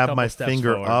just have my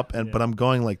finger up, but I'm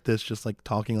going like this, just like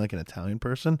talking like an Italian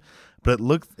person. But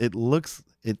it looks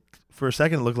for a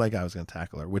second it looked like I was going to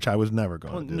tackle her, which I was never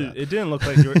going to do. That. It didn't look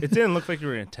like you were. It didn't look like you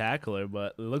were going to tackle her,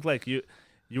 but it looked like you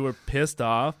were pissed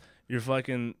off. You're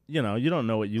fucking, you don't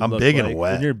know what you look like. I'm big and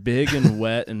wet. And you're big and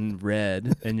wet and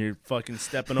red, and you're fucking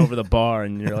stepping over the bar,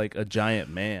 and you're like a giant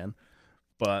man.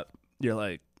 But you're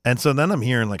like. And so then I'm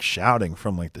hearing like shouting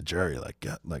from like the jury,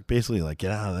 like basically like,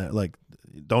 get out of there, like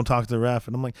don't talk to the ref.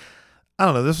 And I'm like, I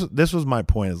don't know. This was my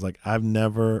point. Is like I've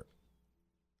never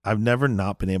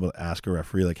not been able to ask a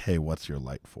referee like, hey, what's your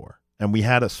light for? And we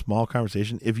had a small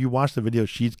conversation. If you watch the video,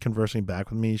 she's conversing back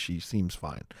with me. She seems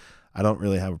fine. I don't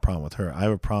really have a problem with her. I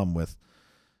have a problem with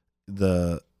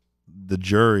the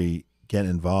jury getting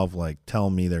involved, like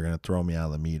telling me they're going to throw me out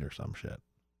of the meet or some shit.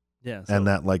 Yeah. And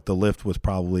that like the lift was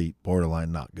probably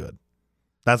borderline not good.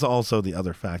 That's also the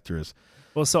other factor is.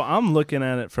 Well, so I'm looking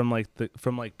at it from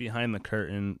behind the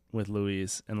curtain with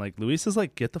Luis, and like Luis is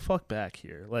like, get the fuck back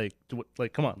here, like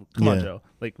come on Joe,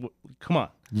 like come on.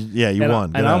 Yeah, you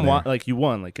won. And I'm like, you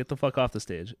won, like get the fuck off the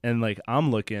stage. And like I'm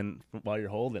looking while you're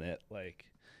holding it, like.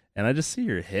 And I just see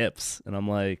your hips, and I'm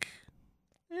like,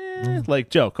 like,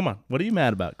 Joe, come on. What are you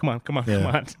mad about? Come on.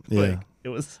 Yeah. Like, it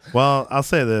was. Well, I'll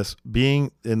say this.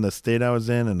 Being in the state I was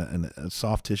in and a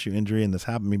soft tissue injury, and this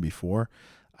happened to me before,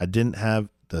 I didn't have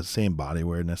the same body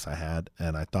awareness I had,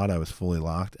 and I thought I was fully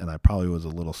locked, and I probably was a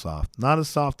little soft. Not as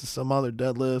soft as some other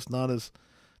deadlifts, not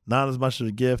as much of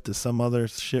a gift as some other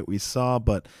shit we saw,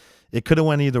 but it could have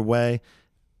went either way.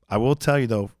 I will tell you,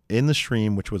 though, in the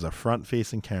stream, which was a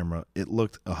front-facing camera, it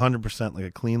looked 100% like a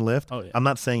clean lift. Oh, yeah. I'm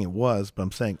not saying it was, but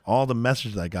I'm saying all the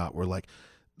messages I got were like,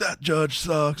 that judge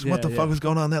sucks. What the fuck was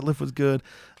going on? That lift was good.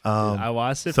 I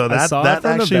watched it. So that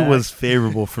actually was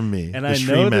favorable for me. And I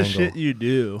know the shit you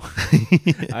do.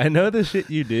 I know the shit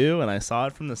you do, and I saw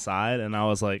it from the side, and I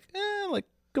was like,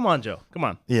 come on, Joe. Come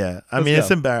on. Yeah. I mean, it's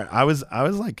embarrassing. I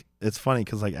was like, it's funny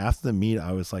because like after the meet,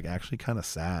 I was like actually kind of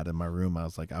sad in my room. I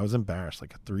was embarrassed,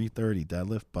 like a 330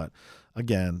 deadlift. But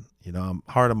again, I'm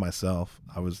hard on myself.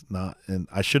 I was not, and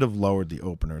I should have lowered the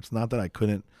opener. It's not that I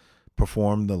couldn't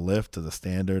perform the lift to the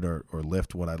standard or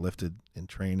lift what I lifted in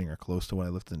training or close to what I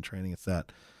lifted in training. It's that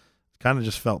it kind of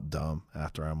just felt dumb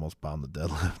after I almost bombed the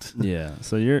deadlift. Yeah.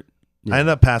 So you're Yeah. I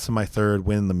ended up passing my third,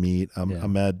 winning the meet. Yeah.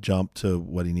 Ahmed jumped to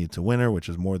what he needed to which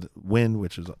is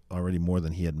which is already more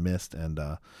than he had missed, and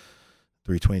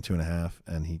 322.5,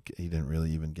 and he didn't really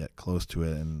even get close to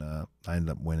it, and I ended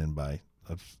up winning by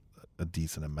a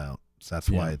decent amount. So that's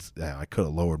why I could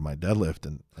have lowered my deadlift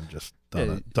and just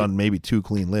done maybe 2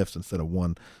 clean lifts instead of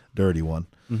 1 dirty one.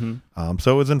 Mm-hmm.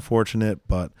 So it was unfortunate,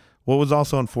 but what was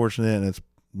also unfortunate, and it's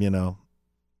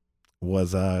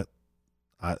was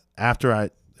after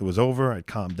it was over, I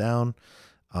calmed down.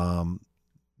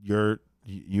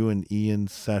 You and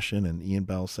Ian's session and Ian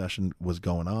Bell's session was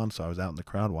going on, so I was out in the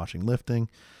crowd watching lifting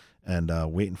and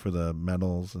waiting for the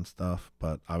medals and stuff.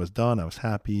 But I was done. I was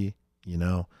happy.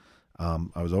 I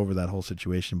was over that whole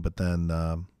situation. But then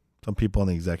some people on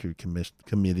the executive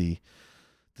committee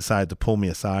decided to pull me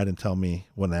aside and tell me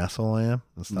what an asshole I am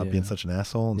and stop being such an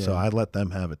asshole. And so I let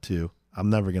them have it too. I'm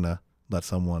never gonna let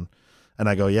someone. And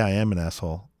I go, yeah, I am an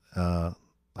asshole.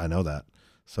 I know that.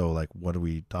 So like, what are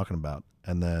we talking about?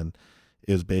 And then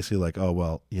it was basically like, oh,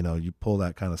 well, you pull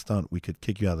that kind of stunt, we could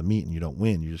kick you out of the meet and you don't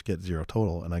win. You just get 0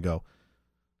 total. And I go,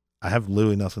 I have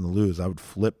literally nothing to lose. I would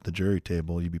flip the jury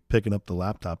table. You'd be picking up the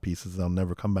laptop pieces. And I'll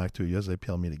never come back to a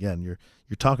USAPL meet again. You're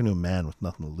talking to a man with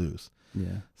nothing to lose.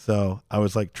 Yeah. So I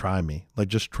was like, try me. Like,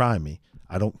 just try me.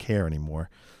 I don't care anymore.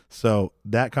 So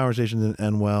that conversation didn't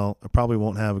end well. I probably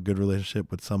won't have a good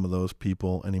relationship with some of those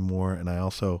people anymore. And I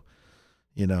also,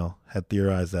 had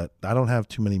theorized that I don't have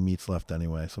too many meets left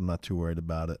anyway, so I'm not too worried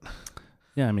about it.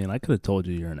 Yeah, I mean, I could have told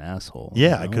you you're an asshole.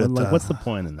 Yeah, I could. Like, what's the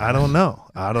point in that? I don't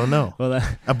know. Well,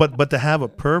 but to have a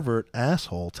pervert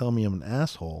asshole tell me I'm an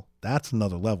asshole, that's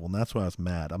another level, and that's why I was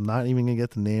mad. I'm not even gonna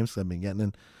get the names. I've been getting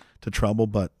into trouble,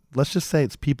 but let's just say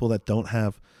it's people that don't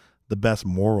have the best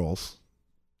morals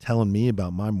telling me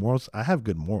about my morals. I have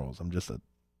good morals. I'm just a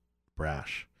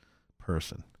brash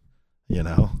person.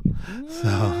 So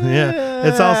yeah,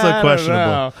 it's also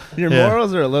questionable. Your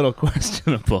morals are a little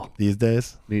questionable these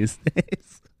days.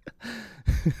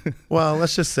 Well,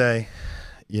 let's just say,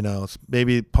 it's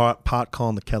maybe pot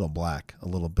calling the kettle black a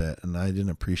little bit, and I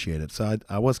didn't appreciate it. So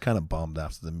I was kind of bummed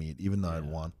after the meet, even though I'd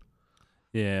won.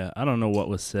 Yeah, I don't know what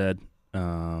was said.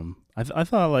 I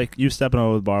thought like you stepping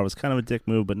over the bar was kind of a dick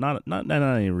move, but not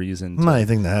any reason. Not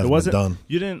anything that hasn't been done.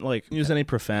 You didn't like use any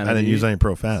profanity. I didn't use any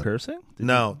profanity. Cursing?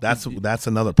 No, that's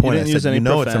another point. I said,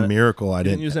 it's a miracle. I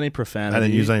didn't use any profanity. I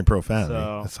didn't use any profanity.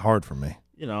 So, it's hard for me.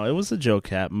 It was a Joe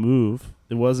Cap move.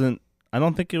 It wasn't. I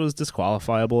don't think it was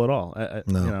disqualifiable at all. I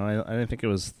didn't think it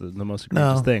was the most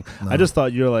egregious thing. No. I just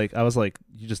thought I was like,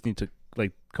 you just need to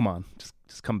come on,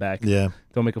 just come back. Yeah.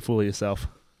 Don't make a fool of yourself.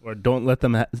 Or don't let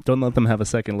them have a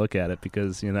second look at it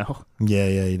because Yeah,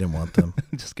 you didn't want them.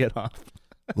 just get off.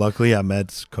 Luckily,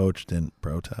 Ahmed's coach didn't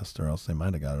protest, or else they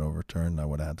might have got it overturned. I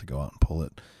would have had to go out and pull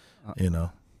it.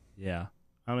 Yeah,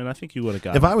 I mean, I think you would have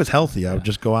got. If I was healthy, I would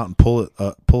just go out and pull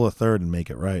a third and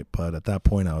make it right. But at that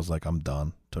point, I was like, I'm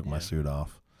done. Took my suit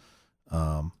off.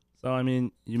 So I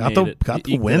mean, you got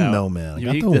the win though, man. I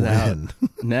got the win.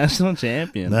 National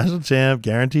champion. National champ,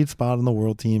 guaranteed spot on the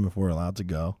world team if we're allowed to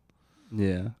go.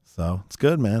 Yeah. So it's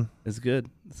good, man. It's good.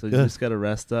 So you just got to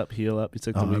rest up, heal up. You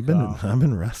took the week off. I've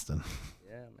been resting.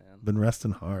 Yeah, man. Been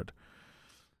resting hard.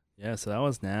 Yeah, so that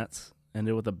was Nats.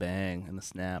 Ended with a bang and a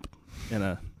snap.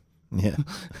 Ended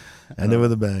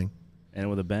with a bang. Ended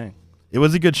with a bang. It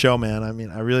was a good show, man. I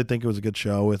mean, I really think it was a good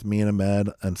show with me and Ahmed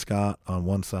and Scott on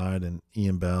one side and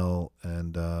Ian Bell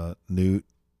and Newt.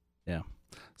 Yeah.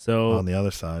 So on the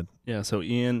other side. Yeah, so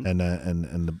Ian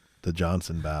and the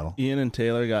Johnson battle. Ian and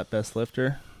Taylor got best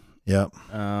lifter. Yep.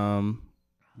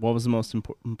 What was the most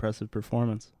impressive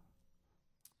performance?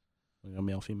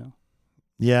 Male, female?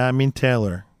 Yeah, I mean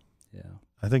Taylor. Yeah.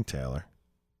 I think Taylor.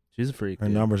 She's a freak. Her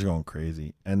numbers are going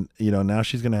crazy. And, now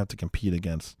she's going to have to compete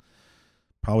against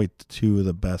probably 2 of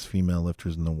the best female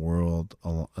lifters in the world.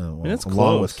 It's along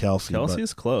close. with Kelsey.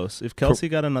 Kelsey's close. If Kelsey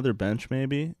got another bench,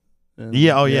 maybe.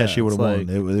 She would have won.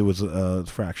 It was a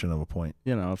fraction of a point.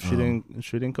 If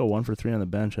she didn't go 1 for 3 on the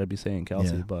bench, I'd be saying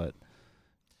Kelsey. But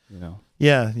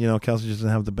Yeah, Kelsey just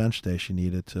didn't have the bench day she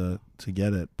needed to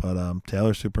get it. But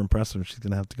Taylor's super impressive. She's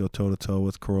gonna have to go toe to toe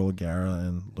with Carola Guerra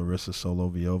and Larissa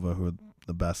Soloviova, who are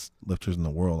the best lifters in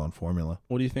the world on formula.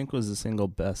 What do you think was the single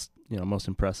best, most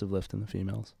impressive lift in the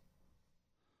females?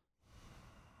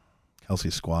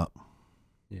 Kelsey's squat.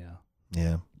 Yeah.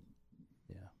 Yeah.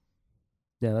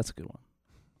 Yeah, that's a good one.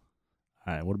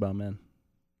 All right, what about men?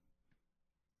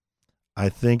 I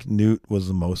think Newt was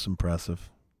the most impressive.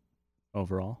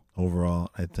 Overall,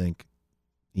 I think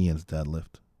Ian's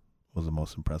deadlift was the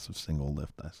most impressive single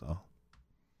lift I saw.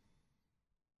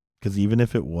 Because even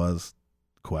if it was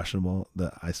questionable.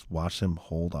 That I watched him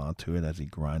hold on to it as he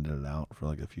grinded it out for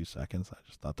like a few seconds. I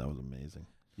just thought that was amazing.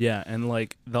 Yeah, and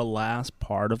like the last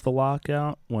part of the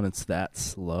lockout, when it's that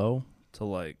slow to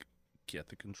like get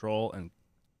the control and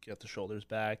get the shoulders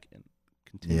back and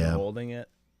continue holding it,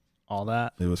 all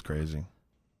that. It was crazy.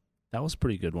 That was a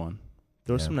pretty good one.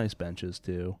 There were some nice benches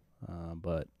too,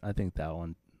 but I think that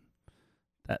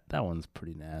one's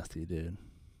pretty nasty, dude.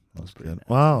 That was good.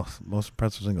 Wow, most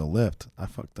impressive single lift. I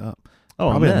fucked up. Oh,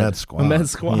 probably a med squat. A med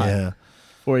squat. Yeah,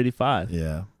 485.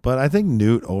 Yeah, but I think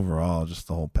Newt overall, just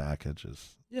the whole package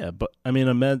is. Yeah, but I mean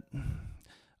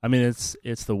it's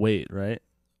the weight, right?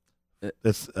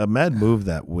 It's a med move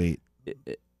that weight.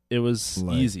 It was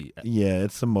like, easy. Yeah,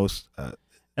 it's the most.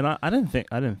 And I didn't think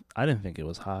it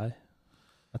was high.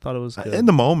 I thought it was good. In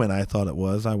the moment, I thought it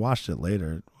was. I watched it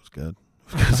later. It was good.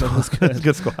 It was good. It's a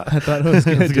good squat. I thought it was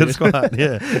good. It's a good squat.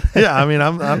 Yeah. I mean,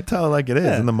 I'm telling like it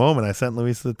is. In the moment, I sent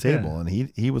Luis to the table, and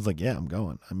he was like, "Yeah, I'm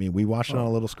going." I mean, we watched it on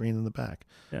a little screen in the back.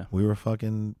 Yeah, we were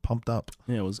fucking pumped up.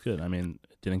 Yeah, it was good. I mean,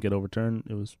 it didn't get overturned.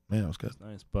 It was it was good.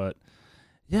 Nice, but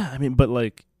yeah, I mean, but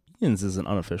like Ian's is an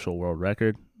unofficial world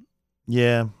record.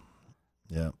 Yeah.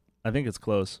 I think it's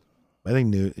close. I think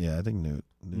Newt. Yeah, I think Newt.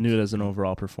 Newt as an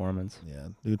overall performance. Yeah,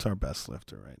 Newt's our best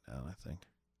lifter right now, I think.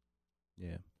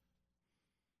 Yeah.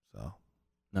 So.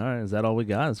 All right, is that all we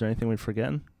got? Is there anything we're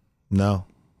forgetting? No,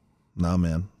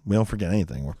 man. We don't forget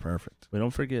anything. We're perfect. We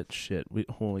don't forget shit. We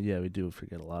do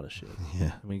forget a lot of shit.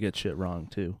 Yeah. And we get shit wrong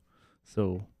too.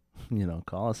 So,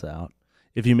 call us out.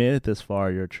 If you made it this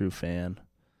far, you're a true fan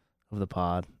of the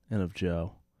pod and of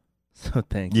Joe. So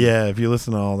thank you. Yeah, if you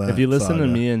listen to all that. If you listen to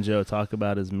me and Joe talk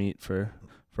about his meat for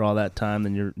all that time,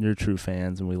 then you're true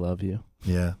fans and we love you.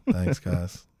 Yeah, thanks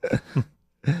guys.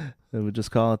 Then we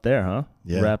just call it there, huh?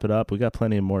 Yeah. Wrap it up. We got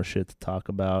plenty of more shit to talk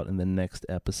about in the next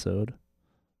episode.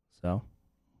 So,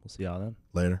 we'll see y'all then.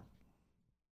 Later.